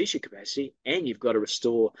local tissue capacity and you've got to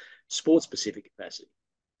restore sport specific capacity.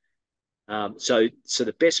 So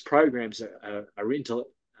the best programs are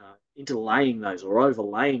interlaying those or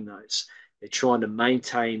overlaying those. They're trying to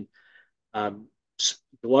maintain um,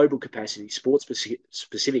 global capacity, sport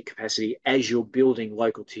specific capacity as you're building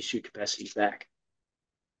local tissue capacity back.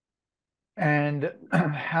 And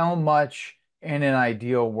how much in an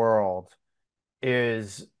ideal world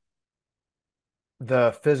is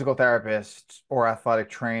the physical therapist or athletic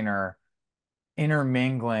trainer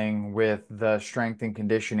intermingling with the strength and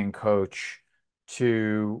conditioning coach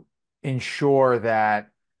to ensure that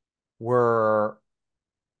we're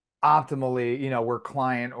optimally, we're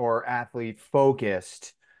client or athlete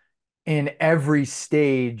focused in every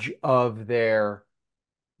stage of their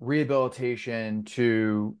rehabilitation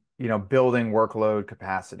to, building workload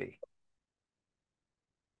capacity?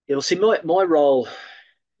 You'll see my role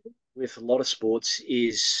with a lot of sports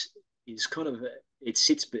is kind of it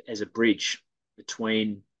sits as a bridge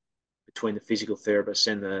between the physical therapist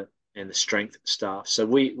and the strength staff. So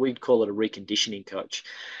we'd call it a reconditioning coach.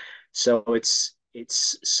 So it's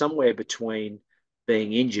somewhere between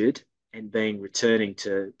being injured and being returning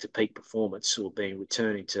to peak performance, or being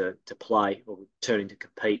returning to play, or returning to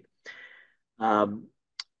compete. Um,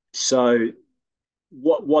 so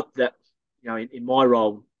what that in my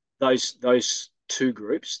role, those two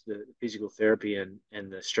groups, the physical therapy and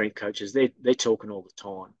the strength coaches, they're talking all the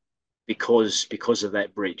time because of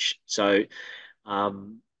that bridge. So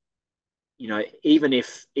um, even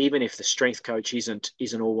if the strength coach isn't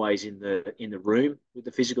always in the room with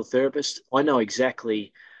the physical therapist, I know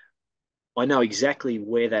exactly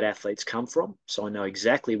where that athlete's come from. So I know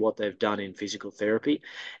exactly what they've done in physical therapy,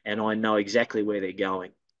 and I know exactly where they're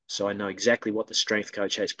going. So I know exactly what the strength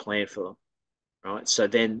coach has planned for them. Right. So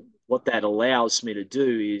then what that allows me to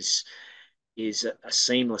do is is a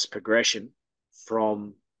seamless progression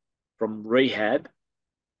from rehab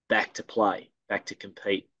back to play, back to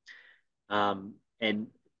compete. And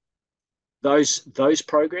those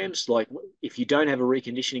programs, like if you don't have a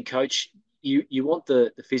reconditioning coach, you want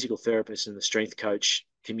the physical therapist and the strength coach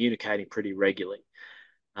communicating pretty regularly.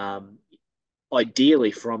 Um,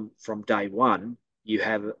 Ideally, from day one, you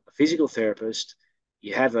have a physical therapist,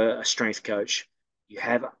 you have a strength coach, you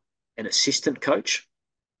have an assistant coach,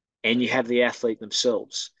 and you have the athlete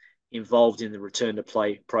themselves involved in the return to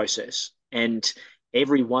play process. And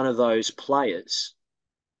every one of those players,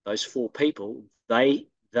 those four people, they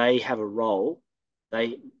have a role.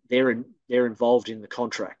 They're involved in the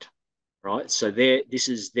contract, right? So this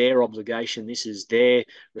is their obligation. This is their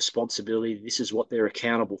responsibility. This is what they're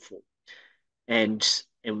accountable for. And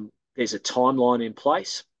there's a timeline in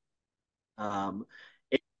place. Um,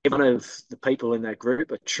 One of the people in that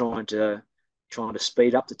group are trying to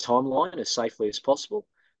speed up the timeline as safely as possible.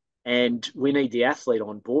 And we need the athlete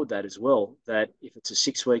on board that as well. That if it's a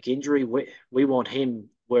 6 week injury, we want him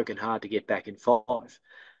working hard to get back in 5.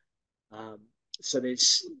 Um, so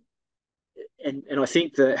there's and I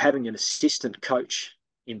think that having an assistant coach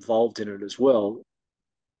involved in it as well,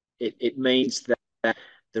 it means that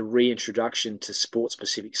the reintroduction to sport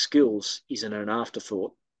specific skills isn't an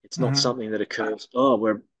afterthought. It's not Hmm. something that occurs.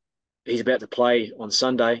 Oh, he's about to play on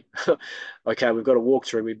Sunday. Okay, we've got a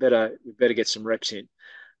walkthrough. We better get some reps in.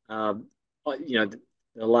 Um, the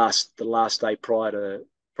last day prior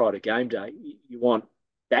to game day, you want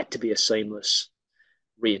that to be a seamless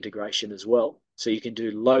reintegration as well. So you can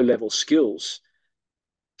do low level skills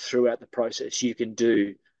throughout the process. You can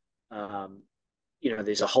do, um,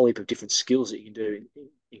 there's a whole heap of different skills that you can do,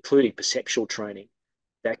 including perceptual training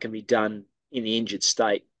that can be done in the injured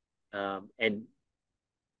state. And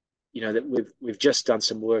that we've just done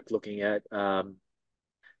some work looking at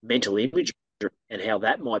mental imagery and how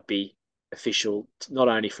that might be official, not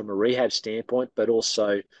only from a rehab standpoint, but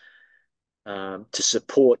also to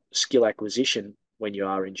support skill acquisition when you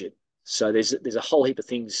are injured. So there's a whole heap of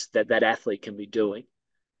things that athlete can be doing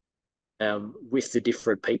with the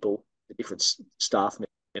different people, the different staff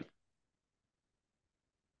members.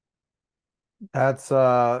 That's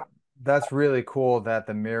that's really cool that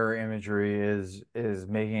the mirror imagery is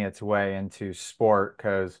making its way into sport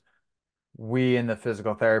because we in the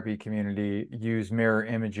physical therapy community use mirror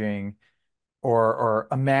imaging or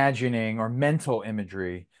imagining or mental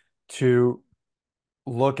imagery to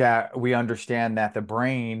look at, we understand that the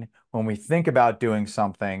brain, when we think about doing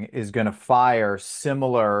something, is going to fire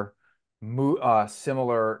similar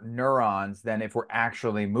neurons than if we're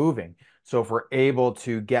actually moving. So if we're able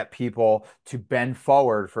to get people to bend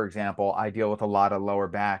forward, for example, I deal with a lot of lower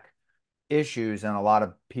back issues, and a lot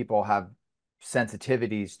of people have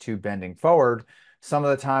sensitivities to bending forward. Some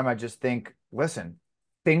of the time, I just think, listen,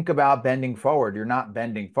 think about bending forward. You're not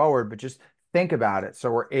bending forward, but just think about it.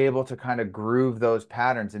 So we're able to kind of groove those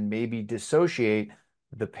patterns and maybe dissociate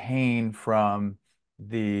the pain from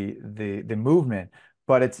the movement.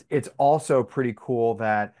 But it's also pretty cool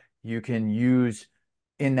that you can use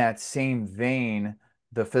in that same vein,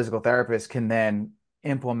 the physical therapist can then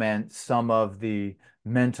implement some of the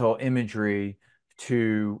mental imagery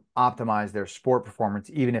to optimize their sport performance,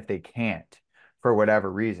 even if they can't for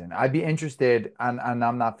whatever reason. I'd be interested, and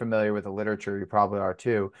I'm not familiar with the literature, you probably are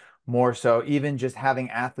too, more so even just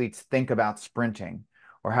having athletes think about sprinting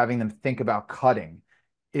or having them think about cutting.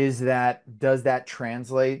 Does that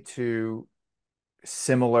translate to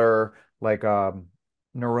similar like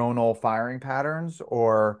neuronal firing patterns,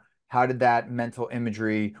 or how did that mental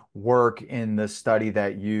imagery work in the study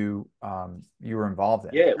that you were involved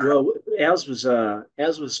in? Yeah, well, ours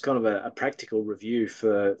was kind of a practical review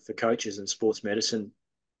for coaches and sports medicine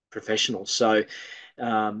professionals. So,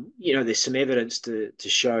 there's some evidence to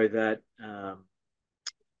show that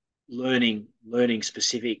learning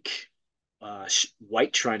specific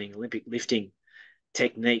weight training, Olympic lifting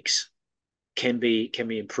techniques can be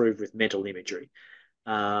improved with mental imagery.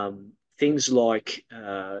 Things like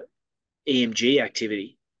EMG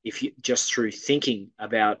activity, if you just through thinking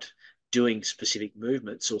about doing specific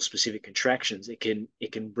movements or specific contractions, it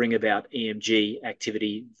can bring about EMG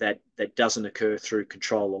activity that doesn't occur through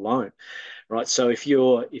control alone, right? So if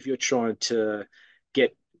you're trying to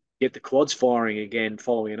get get the quads firing again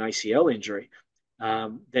following an ACL injury,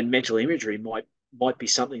 then mental imagery might be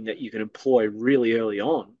something that you can employ really early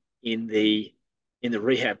on in the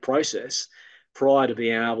rehab process prior to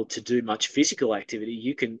being able to do much physical activity.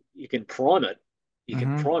 You can prime it. You can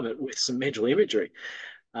Hmm. prime it with some mental imagery.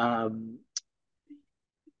 Um,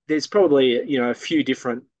 there's probably a few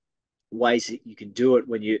different ways that you can do it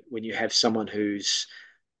when you have someone who's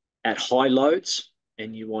at high loads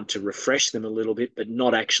and you want to refresh them a little bit, but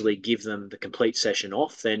not actually give them the complete session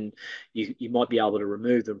off, then you might be able to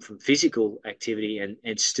remove them from physical activity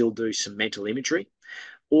and still do some mental imagery.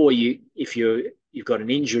 Or if you've got an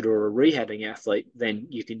injured or a rehabbing athlete, then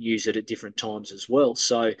you can use it at different times as well.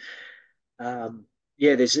 So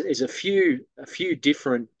yeah, there's a few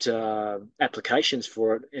different applications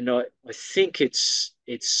for it, and I think it's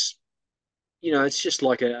it's just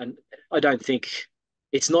like I don't think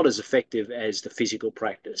it's not as effective as the physical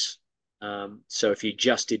practice. So if you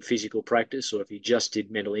just did physical practice or if you just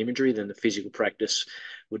did mental imagery, then the physical practice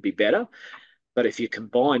would be better. But if you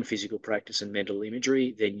combine physical practice and mental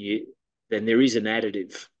imagery, then there is an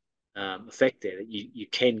additive effect there. You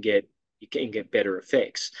can get better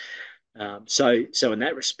effects. So in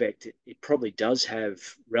that respect, it probably does have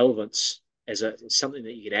relevance as something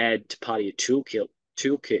that you could add to part of your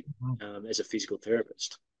toolkit as a physical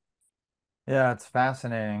therapist. Yeah, it's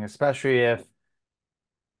fascinating, especially if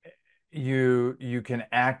you can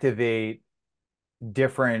activate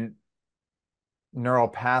different neural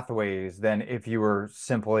pathways than if you were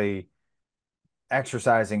simply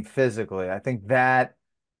exercising physically. I think that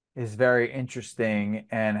is very interesting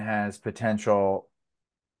and has potential,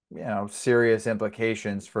 serious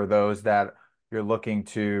implications for those that you're looking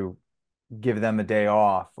to give them a day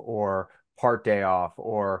off or part day off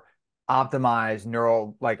or optimize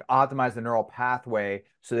the neural pathway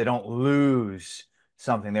so they don't lose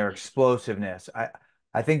something, their explosiveness.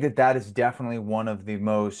 I think that is definitely one of the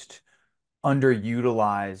most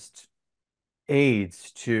underutilized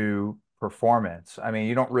aids to performance. I mean,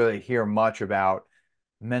 you don't really hear much about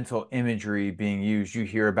mental imagery being used. You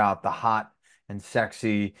hear about the hot and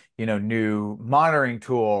sexy, new monitoring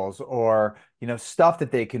tools or, stuff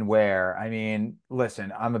that they can wear. I mean,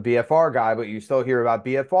 listen, I'm a BFR guy, but you still hear about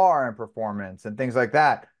BFR and performance and things like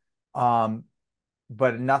that. Um,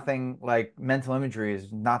 but nothing like mental imagery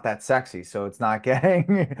is not that sexy, so it's not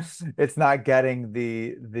getting it's not getting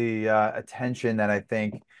the attention that I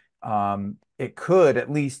think it could,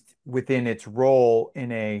 at least within its role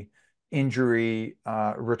in a injury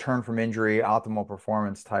return from injury optimal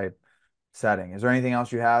performance type setting. Is there anything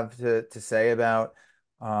else you have to say about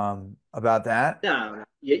that? No,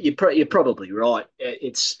 you're probably right.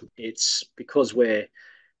 It's because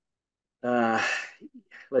uh,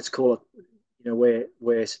 let's call it,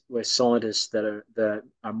 we're scientists that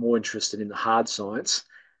are more interested in the hard science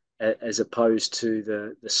as opposed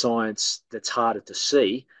to the science that's harder to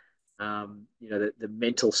see. The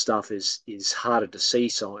mental stuff is harder to see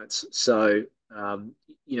science. So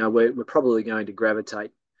we're probably going to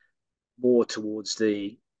gravitate more towards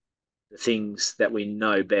the things that we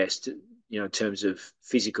know best, in terms of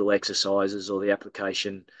physical exercises or the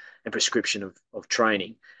application and prescription of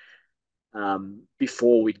training,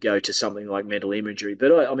 before we'd go to something like mental imagery.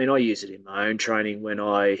 But I mean, I use it in my own training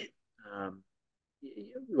um,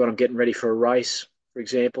 when I'm getting ready for a race, for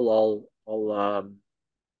example.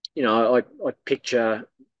 I picture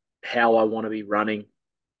how I want to be running,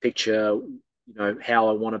 picture, how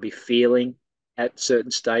I want to be feeling at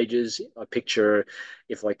certain stages. I picture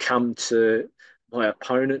if I come to my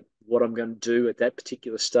opponent, what I'm going to do at that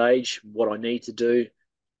particular stage, what I need to do.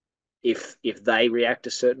 If they react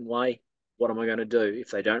a certain way, what am I going to do?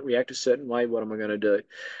 If they don't react a certain way, what am I going to do?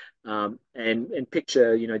 And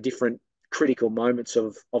picture, different critical moments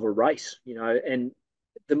of a race, and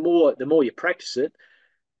the more you practice it,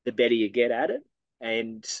 the better you get at it.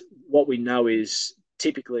 And what we know is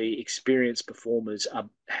typically experienced performers are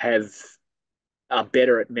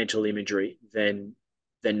better at mental imagery than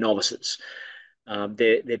novices.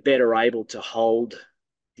 They're better able to hold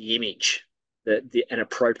the image, an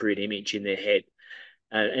appropriate image in their head,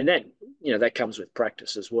 and that comes with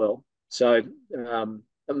practice as well. So I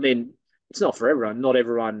mean, it's not for everyone. Not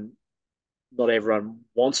everyone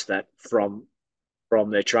wants that from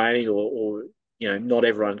their training, or not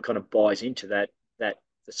everyone kind of buys into that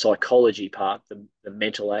the psychology part, the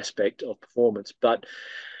mental aspect of performance. But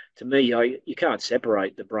to me, you can't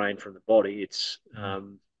separate the brain from the body. It's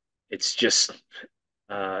just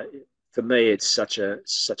uh, for me, it's such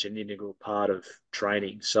an integral part of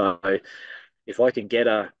training. So if I can get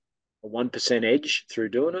a 1% edge through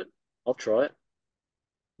doing it, I'll try it.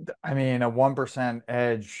 I mean, a 1%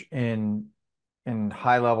 edge in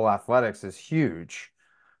high level athletics is huge.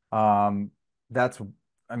 Um, that's,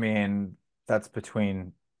 I mean, that's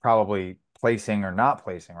between probably placing or not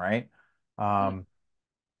placing, right? Mm. Um,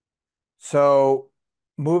 so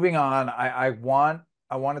moving on, I want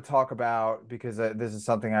to talk about, because this is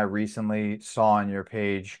something I recently saw on your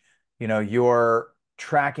page. You're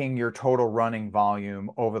tracking your total running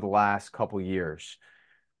volume over the last couple years.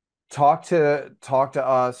 talk to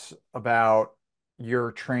us about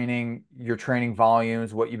your training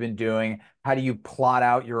volumes, what you've been doing. How do you plot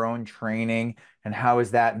out your own training, and how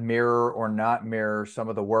is that mirror or not mirror some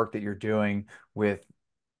of the work that you're doing with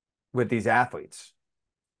these athletes?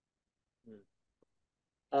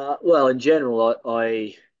 Well, in general,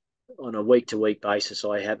 I on a week to week basis,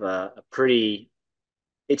 I have a pretty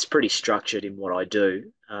it's pretty structured in what I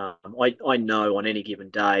do. I know on any given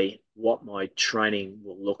day what my training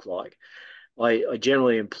will look like. I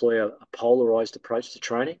generally employ a polarized approach to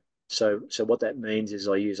training. So what that means is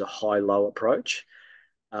I use a high-low approach,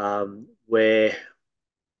 where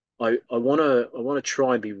I want to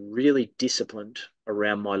try and be really disciplined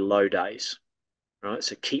around my low days, right?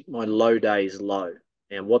 So keep my low days low.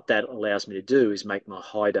 And what that allows me to do is make my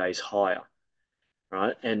high days higher,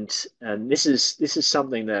 right? And this is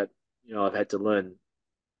something that I've had to learn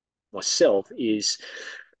myself is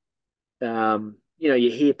you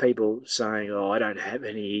hear people saying, "Oh, I don't have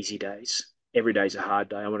any easy days. Every day's a hard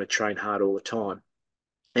day. I want to train hard all the time."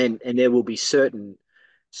 And there will be certain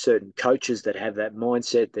coaches that have that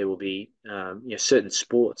mindset. There will be certain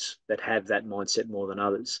sports that have that mindset more than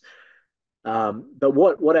others. But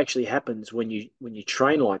what actually happens when you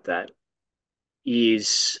train like that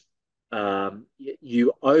is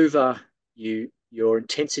you over your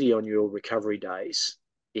intensity on your recovery days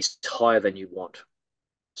is higher than you want.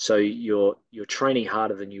 So you're training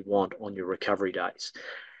harder than you want on your recovery days.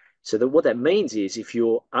 So that what that means is if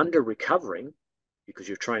you're under recovering because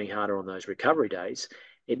you're training harder on those recovery days,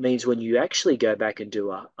 it means when you actually go back and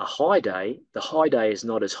do a high day, the high day is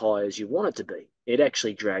not as high as you want it to be. It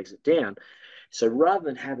actually drags it down. So rather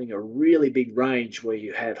than having a really big range where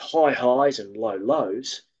you have high highs and low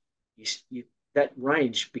lows, that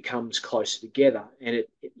range becomes closer together, and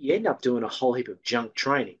you end up doing a whole heap of junk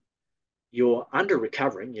training. You're under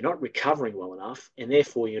recovering, you're not recovering well enough, and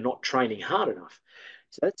therefore you're not training hard enough.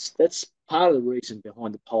 So that's part of the reason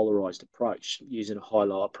behind the polarized approach, using a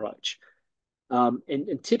high-low approach.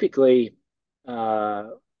 And typically, I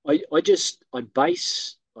base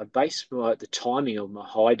the timing of my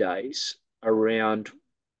high days around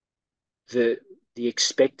the the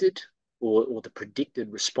expected or the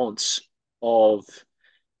predicted response of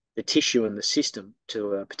the tissue and the system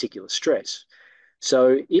to a particular stress.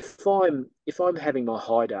 So if I'm having my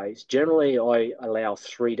high days, generally I allow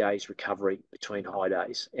 3 days recovery between high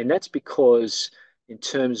days, and that's because in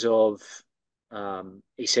terms of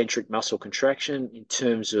eccentric muscle contraction, in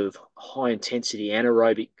terms of high intensity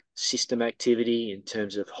anaerobic system activity, in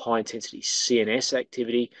terms of high intensity CNS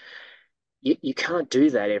activity, you can't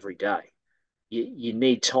do that every day. You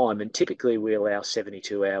need time, and typically we allow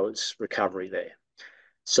 72 hours recovery there.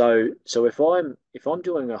 So if I'm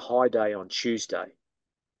doing a high day on Tuesday,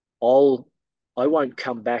 I'll I won't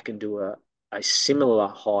come back and do a similar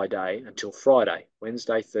high day until Friday,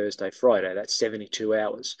 Wednesday, Thursday, Friday. That's 72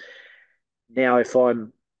 hours. Now, if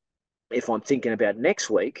I'm thinking about next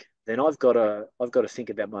week, then I've got to think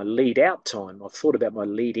about my lead out time. I've thought about my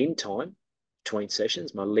lead in time between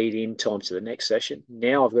sessions, my lead in time to the next session.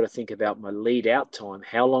 Now I've got to think about my lead out time.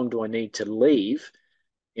 How long do I need to leave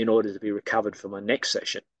in order to be recovered for my next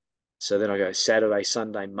session? So then I go Saturday,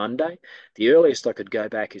 Sunday, Monday. The earliest I could go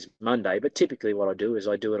back is Monday, but typically what I do is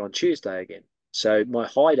I do it on Tuesday again. So my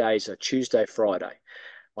high days are Tuesday, Friday.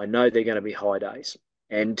 I know they're going to be high days.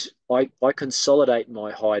 And I consolidate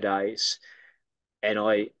my high days, and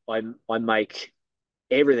I make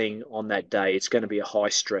everything on that day. It's going to be a high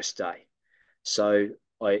stress day. So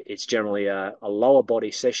it's generally a lower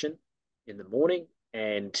body session in the morning,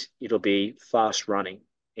 and it'll be fast running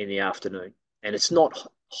in the afternoon. And it's not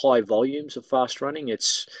high volumes of fast running.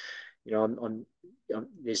 It's,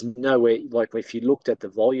 there's nowhere, like if you looked at the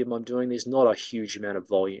volume I'm doing, there's not a huge amount of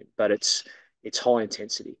volume, but it's high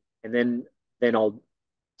intensity. And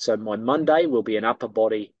so my Monday will be an upper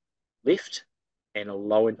body lift and a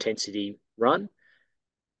low intensity run.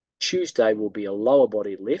 Tuesday will be a lower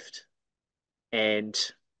body lift and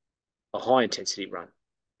a high intensity run.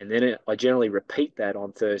 And then I generally repeat that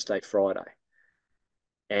on Thursday, Friday.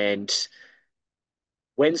 And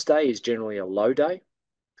Wednesday is generally a low day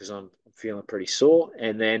because I'm feeling pretty sore.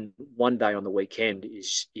 And then one day on the weekend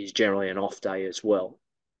is generally an off day as well.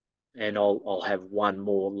 And I'll have one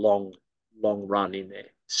more long run in there.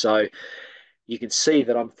 So you can see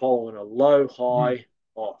that I'm following a low, high,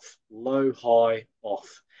 off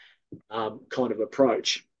kind of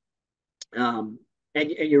approach. And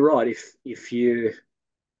you're right. If you,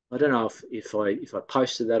 I don't know if I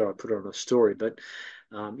posted that or I put it on a story, but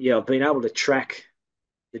yeah, I've been able to track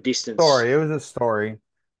the distance. Story. It was a story,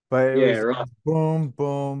 but it Yeah, was right. boom,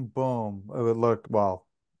 boom, boom. It would look well.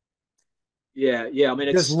 Yeah, yeah. I mean,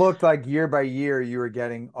 It just it's looked like year by year you were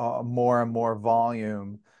getting more and more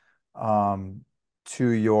volume um, to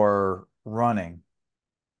your running.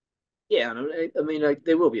 yeah. And I mean, like,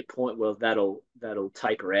 there will be a point where that'll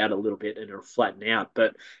taper out a little bit and it'll flatten out.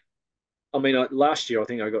 But I mean, last year I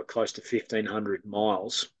think I got close to 1,500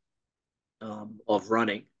 miles of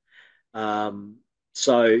running. Um,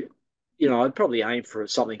 so, I'd probably aim for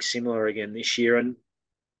something similar again this year. And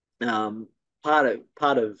um, part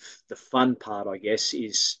of the fun part, I guess,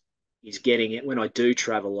 is getting it when I do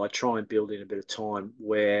travel. I try and build in a bit of time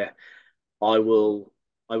where I will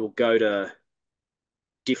I will go to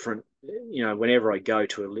different. Whenever I go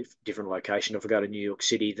to a different location, if I go to New York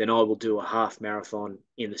City, then I will do a half marathon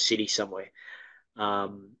in the city somewhere.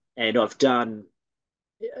 And I've done,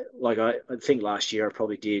 like, I think last year I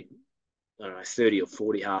probably did, I don't know, 30 or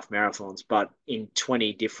 40 half marathons, but in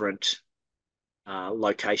 20 different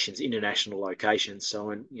locations, international locations.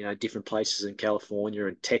 So in, different places in California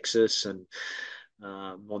and Texas and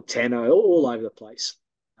Montana, all over the place.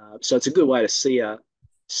 So it's a good way to see a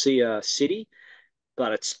city,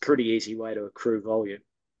 but it's a pretty easy way to accrue volume.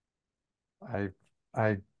 I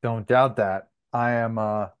I don't doubt that. I am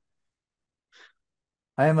a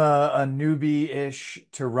newbie-ish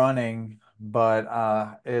to running, but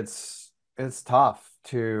it's tough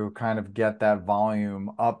to kind of get that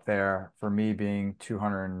volume up there for me being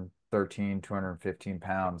 213, 215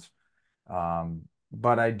 pounds.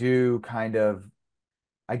 But I do kind of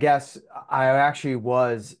I guess I actually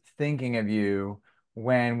was thinking of you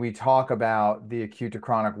when we talk about the acute to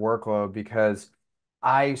chronic workload because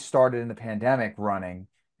I started in the pandemic running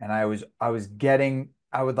and I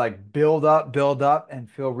would like build up and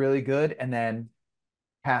feel really good and then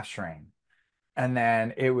calf strain. And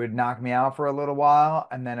then it would knock me out for a little while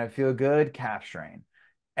and then I feel good, calf strain.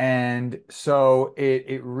 And so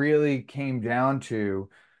it really came down to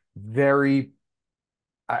very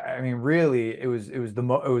I mean, really, it was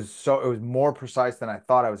more precise than I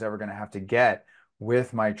thought I was ever going to have to get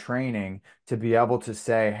with my training to be able to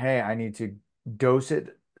say, hey, I need to dose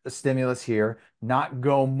it a stimulus here, not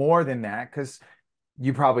go more than that, because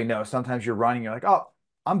you probably know sometimes you're running, you're like, oh,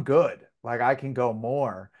 I'm good. Like I can go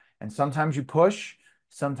more. And sometimes you push,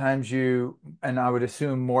 and I would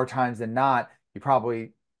assume more times than not, you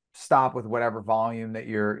probably stop with whatever volume that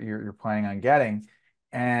you're planning on getting.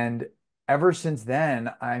 And ever since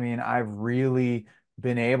then, I mean, I've really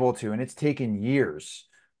been able to, and it's taken years,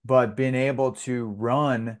 but been able to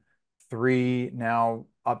run three now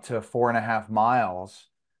up to 4.5 miles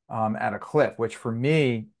at a clip, which for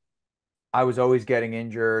me I was always getting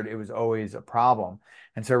injured. It was always a problem.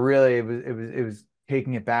 And so really it was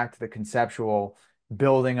taking it back to the conceptual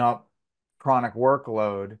building up chronic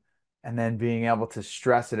workload and then being able to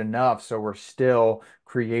stress it enough so we're still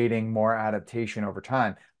creating more adaptation over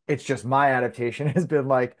time. It's just my adaptation has been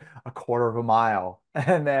like a quarter of a mile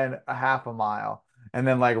and then a half a mile and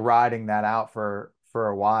then like riding that out for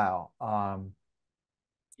a while.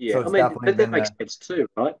 Yeah, So I it's mean, definitely but that been makes the sense too,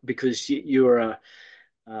 right? Because you're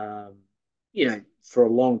for a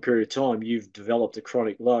long period of time, you've developed a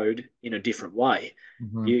chronic load in a different way.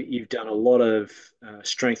 Mhm. You've done a lot of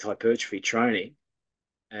strength hypertrophy training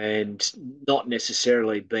and not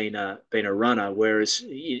necessarily been a runner. Whereas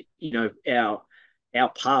our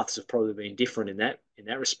paths have probably been different in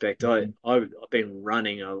that respect. Mhm. I've been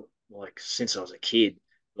running like since I was a kid,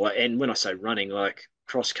 like, and when I say running, like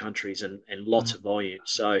cross countries and lots of Mhm. volume.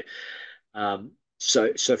 So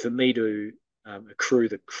for me to accrue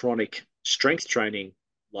the chronic strength training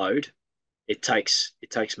load, it takes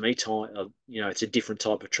me time. It's a different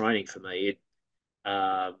type of training for me.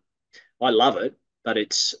 I love it, but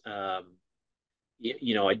it's I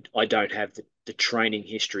don't have the training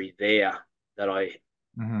history there that I.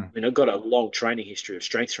 Mhm. I mean, I've got a long training history of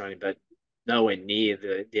strength training, but nowhere near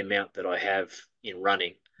the amount that I have in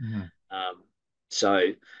running. Mhm. Um,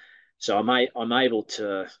 so so I'm able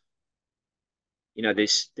to.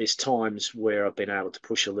 There's times where I've been able to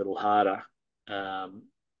push a little harder. Um,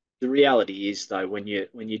 the reality is though, when you're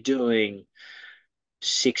doing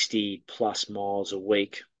 60 plus miles a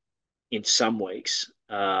week in some weeks,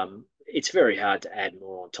 it's very hard to add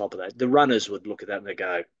more on top of that. The runners would look at that and they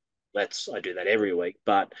go, I do that every week,"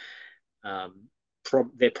 but um,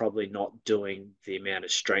 they're probably not doing the amount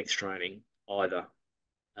of strength training either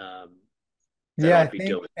um, that Yeah, I I'd be think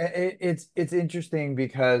doing. it's interesting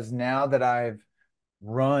because now that I've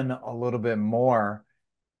run a little bit more,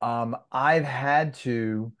 I've had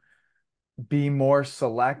to be more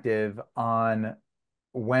selective on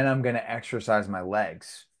when I'm going to exercise my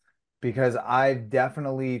legs because I've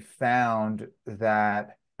definitely found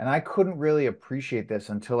that, and I couldn't really appreciate this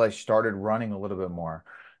until I started running a little bit more,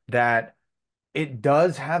 that it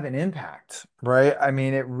does have an impact, right? I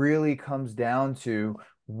mean, it really comes down to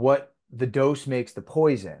what the dose makes the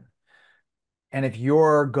poison. And if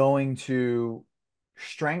you're going to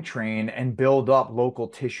strength train and build up local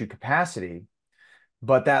tissue capacity,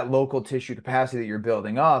 but that local tissue capacity that you're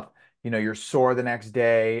building up, you're sore the next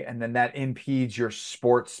day, and then that impedes your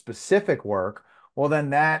sports specific work, well, then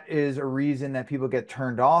that is a reason that people get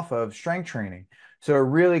turned off of strength training. So it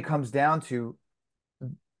really comes down to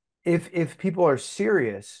if people are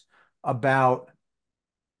serious about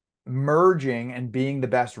merging and being the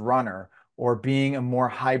best runner or being a more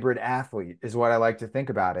hybrid athlete is what I like to think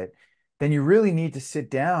about it, then you really need to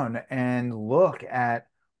sit down and look at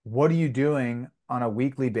what are you doing on a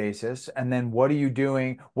weekly basis, and then what have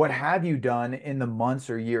you done in the months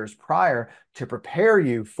or years prior to prepare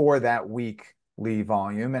you for that weekly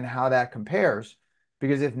volume and how that compares.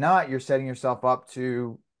 Because if not, you're setting yourself up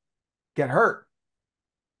to get hurt,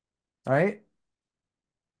 right?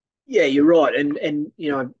 Yeah, you're right. And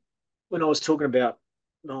when I was talking about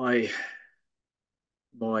my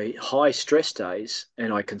my high stress days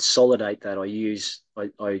and I consolidate that,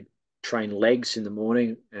 I train legs in the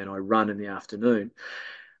morning and I run in the afternoon.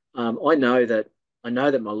 I know that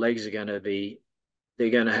my legs are going to be they're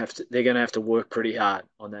going to have to work pretty hard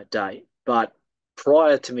on that day. But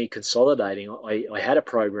prior to me consolidating, I had a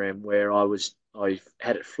program where I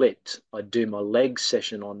had it flipped. I'd do my leg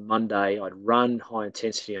session on Monday. I'd run high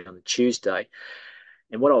intensity on the Tuesday.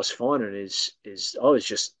 And what I was finding is I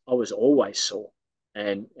was always sore,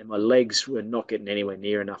 and my legs were not getting anywhere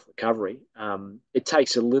near enough recovery. It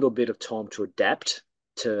takes a little bit of time to adapt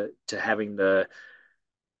to having the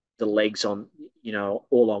legs on,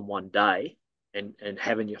 all on one day, and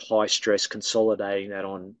having your high stress consolidating that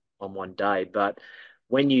on one day. But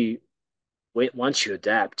when you once you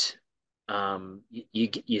adapt,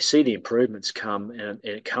 you see the improvements come, and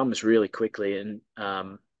it comes really quickly. And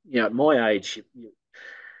at my age,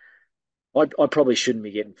 I probably shouldn't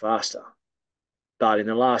be getting faster, but in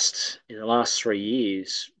the last 3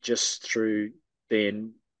 years, just through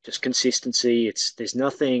being just consistency, there's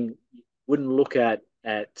nothing. Wouldn't look at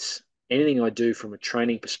anything I do from a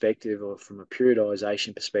training perspective or from a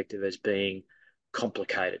periodization perspective as being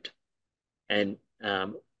complicated. And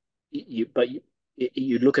but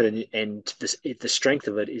you look at it, and the strength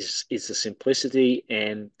of it is the simplicity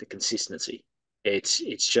and the consistency. It's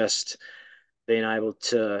just being able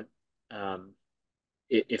to, um,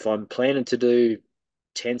 if I'm planning to do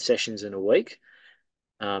 10 sessions in a week,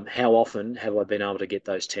 how often have I been able to get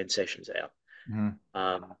those 10 sessions out? Mhm.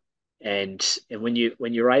 Um, and when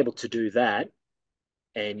you're able to do that,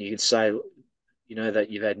 and you can say, that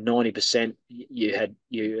you've had 90%,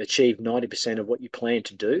 you achieved 90% of what you plan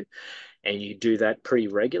to do, and you do that pretty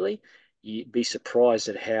regularly, you'd be surprised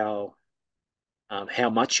at how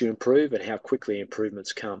much you improve and how quickly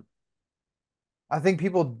improvements come. I think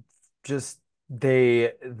people just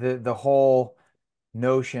the whole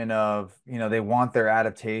notion of, they want their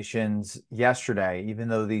adaptations yesterday, even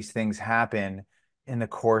though these things happen in the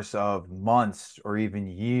course of months or even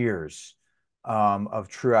years of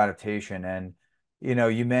true adaptation. And,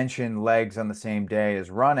 you mentioned legs on the same day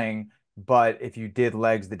as running, but if you did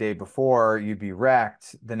legs the day before, you'd be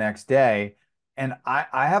wrecked the next day. And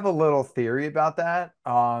I have a little theory about that.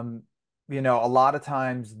 A lot of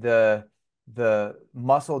times the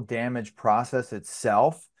muscle damage process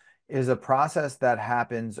itself is a process that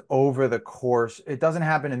happens over the course. It doesn't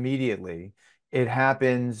happen immediately. It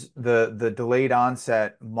happens, the delayed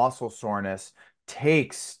onset muscle soreness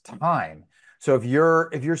takes time. So if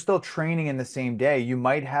you're still training in the same day, you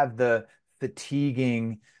might have the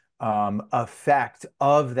fatiguing effect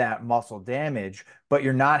of that muscle damage, but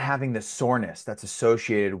you're not having the soreness that's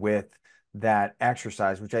associated with that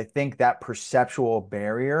exercise, which I think that perceptual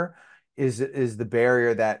barrier is the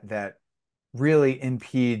barrier that really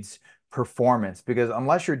impedes performance, because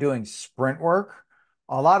unless you're doing sprint work,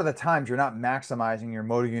 a lot of the times you're not maximizing your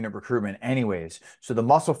motor unit recruitment anyways. So the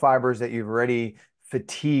muscle fibers that you've already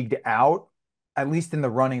fatigued out, at least in the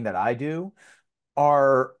running that I do,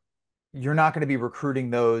 are you're not going to be recruiting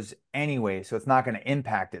those anyway. So it's not going to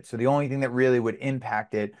impact it. So the only thing that really would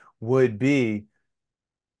impact it would be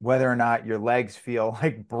whether or not your legs feel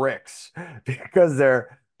like bricks because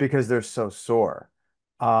they're so sore.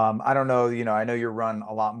 I don't know, I know you run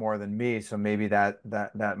a lot more than me, so maybe that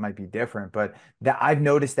might be different, but that I've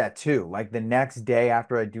noticed that too. Like the next day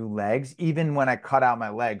after I do legs, even when I cut out my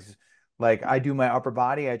legs, like I do my upper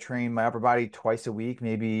body, I train my upper body twice a week,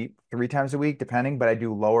 maybe 3 times a week, depending, but I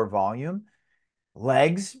do lower volume.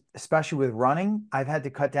 Legs, especially with running, I've had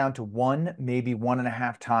to cut down to one, maybe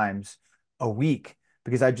 1.5 times a week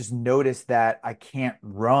because I just noticed that I can't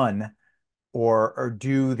run or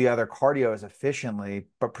do the other cardio as efficiently,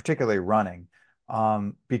 but particularly running,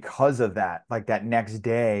 because of that. Like that next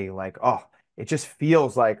day, like, oh, it just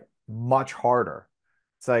feels like much harder.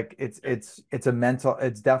 It's like it's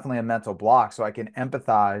definitely a mental block. So I can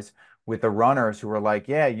empathize with the runners who are like,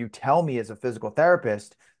 yeah, you tell me as a physical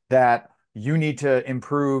therapist that you need to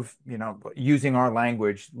improve, using our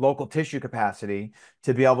language, local tissue capacity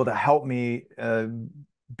to be able to help me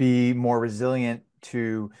be more resilient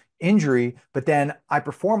to injury, but then I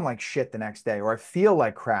perform like shit the next day or I feel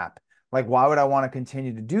like crap. Like, why would I want to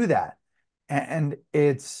continue to do that? And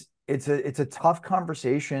it's a tough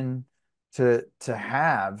conversation to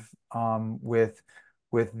have, with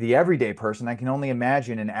the everyday person. I can only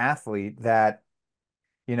imagine an athlete that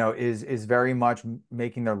is very much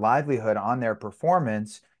making their livelihood on their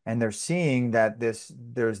performance, and they're seeing that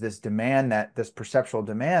there's this demand, that this perceptual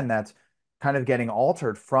demand that's kind of getting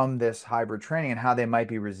altered from this hybrid training, and how they might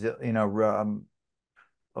be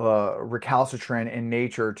recalcitrant in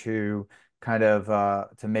nature to kind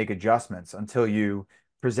of to make adjustments until you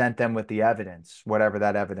present them with the evidence, whatever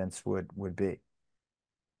that evidence would be.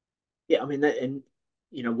 Yeah, I mean that, and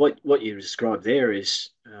what you described there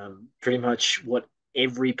is pretty much what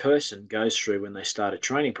every person goes through when they start a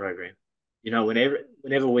training program.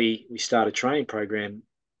 Whenever we start a training program,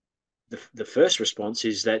 the first response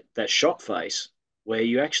is that shock phase where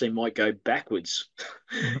you actually might go backwards.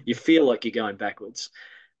 You feel like you're going backwards,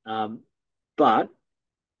 um, but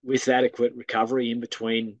with adequate recovery in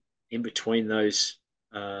between those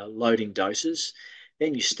loading doses,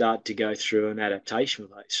 then you start to go through an adaptation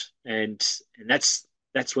phase, and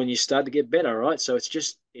that's when you start to get better, right? So it's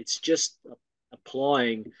just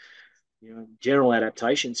applying general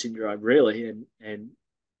adaptation syndrome really, and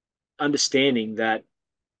understanding that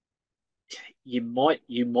you might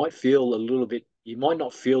feel a little bit, you might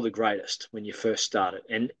not feel the greatest when you first start it,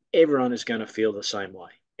 and everyone is going to feel the same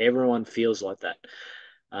way. Everyone feels like that.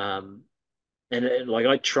 um, and like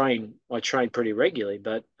I train pretty regularly,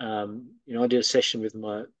 but I did a session with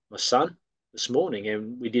my son this morning,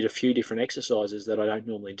 and we did a few different exercises that I don't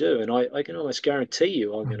normally do, and I can almost guarantee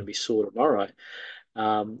you I'm going to be sore tomorrow.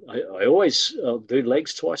 I always do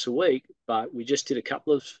legs twice a week, but we just did a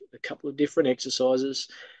couple of different exercises.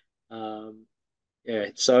 Um, yeah,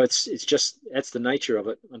 so it's just that's the nature of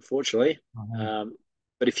it, unfortunately. Mhm. Um,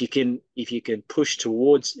 but if you can push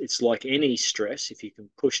towards, it's like any stress. If you can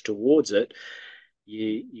push towards it,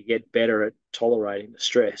 you get better at tolerating the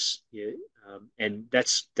stress. And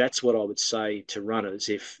that's what I would say to runners.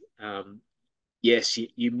 If yes,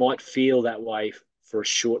 you might feel that way for a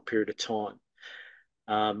short period of time.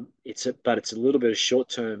 But it's a little bit of short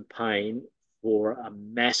term pain for a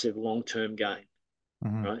massive long term gain,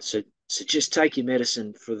 Mhm. right? So just take your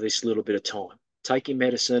medicine for this little bit of time. Take your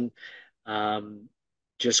medicine. Um,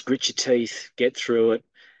 just grit your teeth, get through it,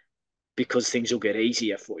 because things will get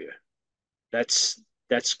easier for you. That's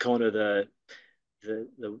kind of the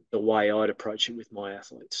way I'd approach it with my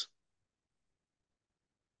athletes.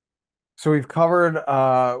 So we've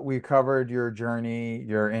covered your journey,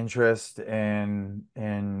 your interest in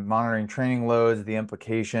monitoring training loads, the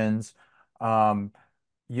implications.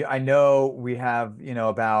 I know we have,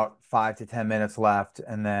 about 5 to 10 minutes left,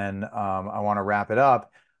 and then I want to wrap it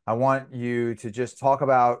up. I want you to just talk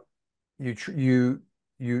about you tr-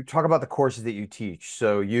 you talk about the courses that you teach.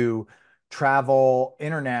 So you travel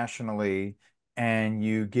internationally, and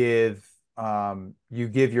you give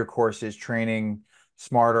your courses training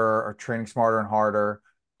smarter and harder,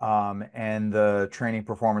 and the training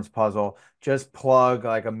performance puzzle. Just plug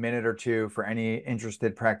like a minute or two for any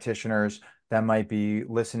interested practitioners that might be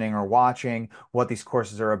listening or watching, what these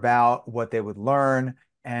courses are about, what they would learn,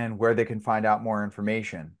 and where they can find out more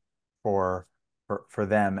information for for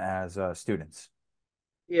them as students.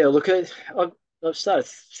 Yeah, look, I've started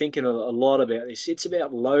thinking a lot about this. It's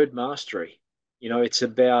about load mastery. It's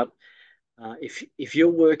about if you're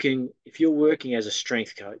working as a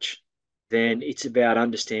strength coach, then it's about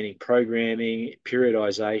understanding programming,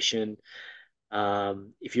 periodization.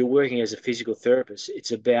 If you're working as a physical therapist,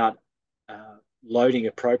 it's about loading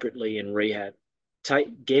appropriately in rehab.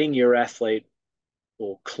 Getting your athlete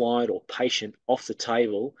or client or patient off the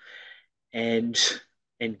table, and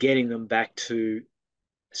getting them back to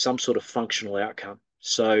some sort of functional outcome.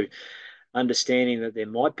 So understanding that there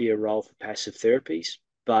might be a role for passive therapies,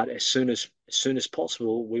 but as soon as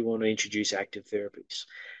possible, we want to introduce active therapies.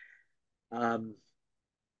 Um,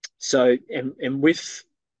 and with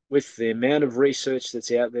the amount of research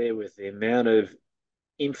that's out there, with the amount of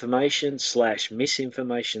information slash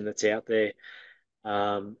misinformation that's out there,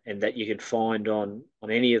 and that you can find on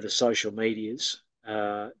any of the social medias,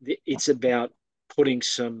 it's about putting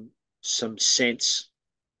some sense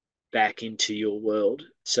back into your world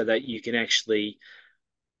so that you can actually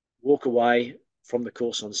walk away from the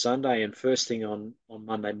course on Sunday, and first thing on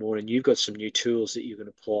Monday morning, you've got some new tools that you can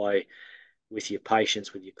apply with your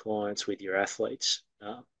patients, with your clients, with your athletes.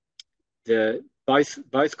 The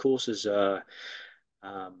both courses are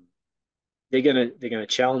they're gonna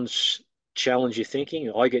challenge your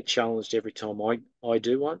thinking. I get challenged every time I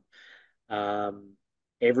do one.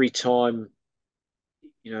 Every time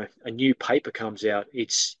a new paper comes out,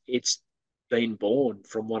 it's been born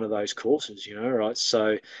from one of those courses, right?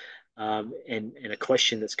 So and a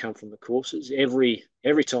question that's come from the courses. Every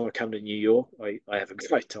time I come to New York, I have a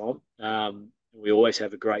great time. We always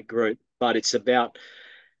have a great group, but it's about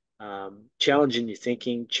challenging your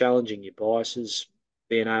thinking, challenging your biases,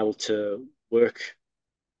 being able to work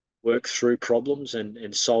through problems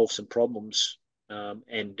and solve some problems,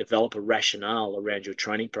 and develop a rationale around your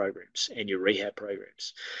training programs and your rehab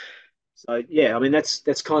programs. So yeah, I mean that's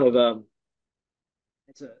kind of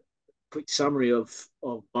that's a quick summary of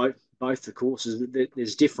both the courses.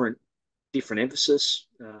 There's different emphasis.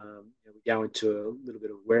 We go into a little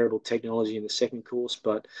bit of wearable technology in the second course,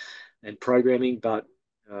 and programming, but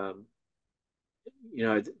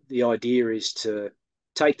the idea is to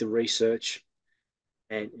take the research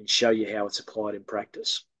and show you how it's applied in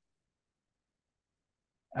practice.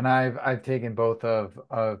 And I've taken both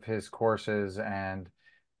of his courses, and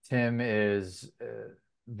Tim is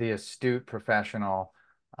the astute professional.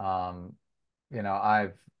 I've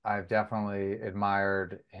definitely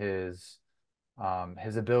admired his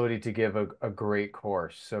ability to give a great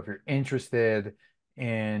course. So if you're interested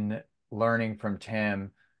in learning from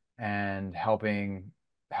Tim and help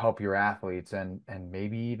your athletes and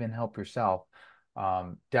maybe even help yourself,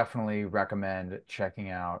 definitely recommend checking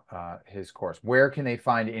out his course. Where can they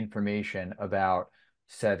find information about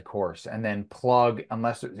said course? And then plug,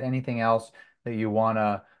 unless there's anything else that you want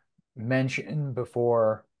to mention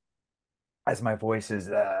before, as my voice is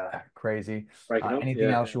crazy. Breaking up, Anything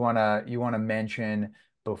yeah. else you wanna mention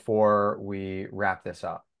before we wrap this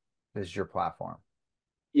up? This is your platform.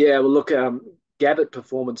 Yeah, well, look,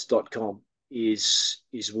 GabbettPerformance.com is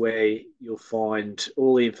where you'll find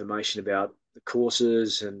all the information about the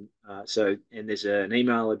courses, and there's an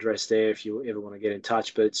email address there if you ever want to get in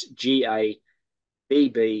touch. But it's GABBETT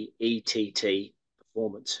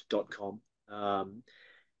performance.com.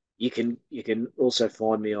 You can also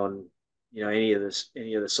find me on any of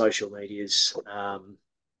the social medias.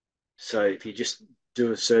 So if you just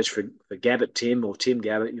do a search for Gabbett Tim or Tim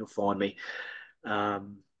Gabbett, you'll find me.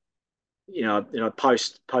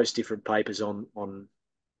 Post different papers on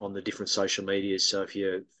the different social medias. So if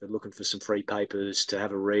you're looking for some free papers to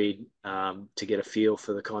have a read, to get a feel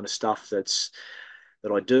for the kind of stuff that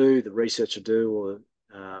I do, the research I do, or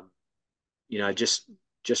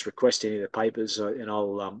just request any of the papers, and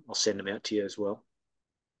I'll send them out to you as well.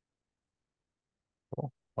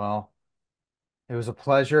 Cool. Well, it was a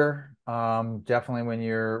pleasure. Definitely when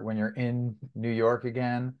you're in New York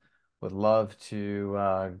again, would love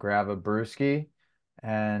to grab a brewski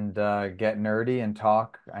and get nerdy and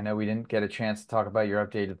talk. I know we didn't get a chance to talk about your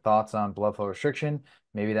updated thoughts on blood flow restriction.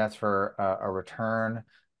 Maybe that's for a return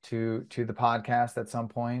to the podcast at some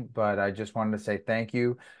point. But I just wanted to say thank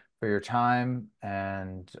you for your time,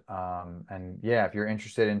 and yeah, if you're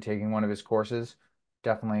interested in taking one of his courses,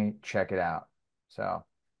 definitely check it out. So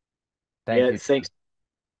thank Yeah, you.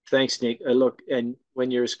 thanks, Nick. Look, and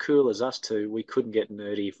when you're as cool as us two, we couldn't get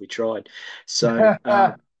nerdy if we tried. So,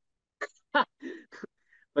 but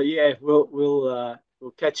yeah, we'll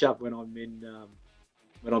catch up when I'm in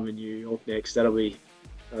New York next. It'll be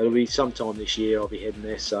sometime this year. I'll be heading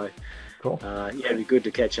there. So, Cool. Yeah, it'll be good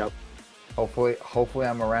to catch up. Hopefully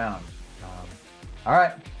I'm around. All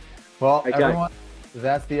right. Well, Okay. everyone,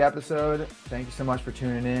 that's the episode. Thank you so much for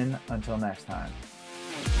tuning in. Until next time.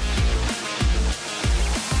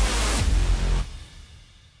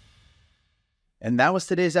 And that was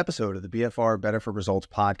today's episode of the BFR Better for Results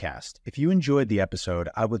podcast. If you enjoyed the episode,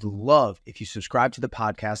 I would love if you subscribe to the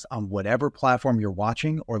podcast on whatever platform you're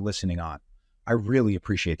watching or listening on. I really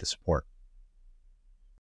appreciate the support.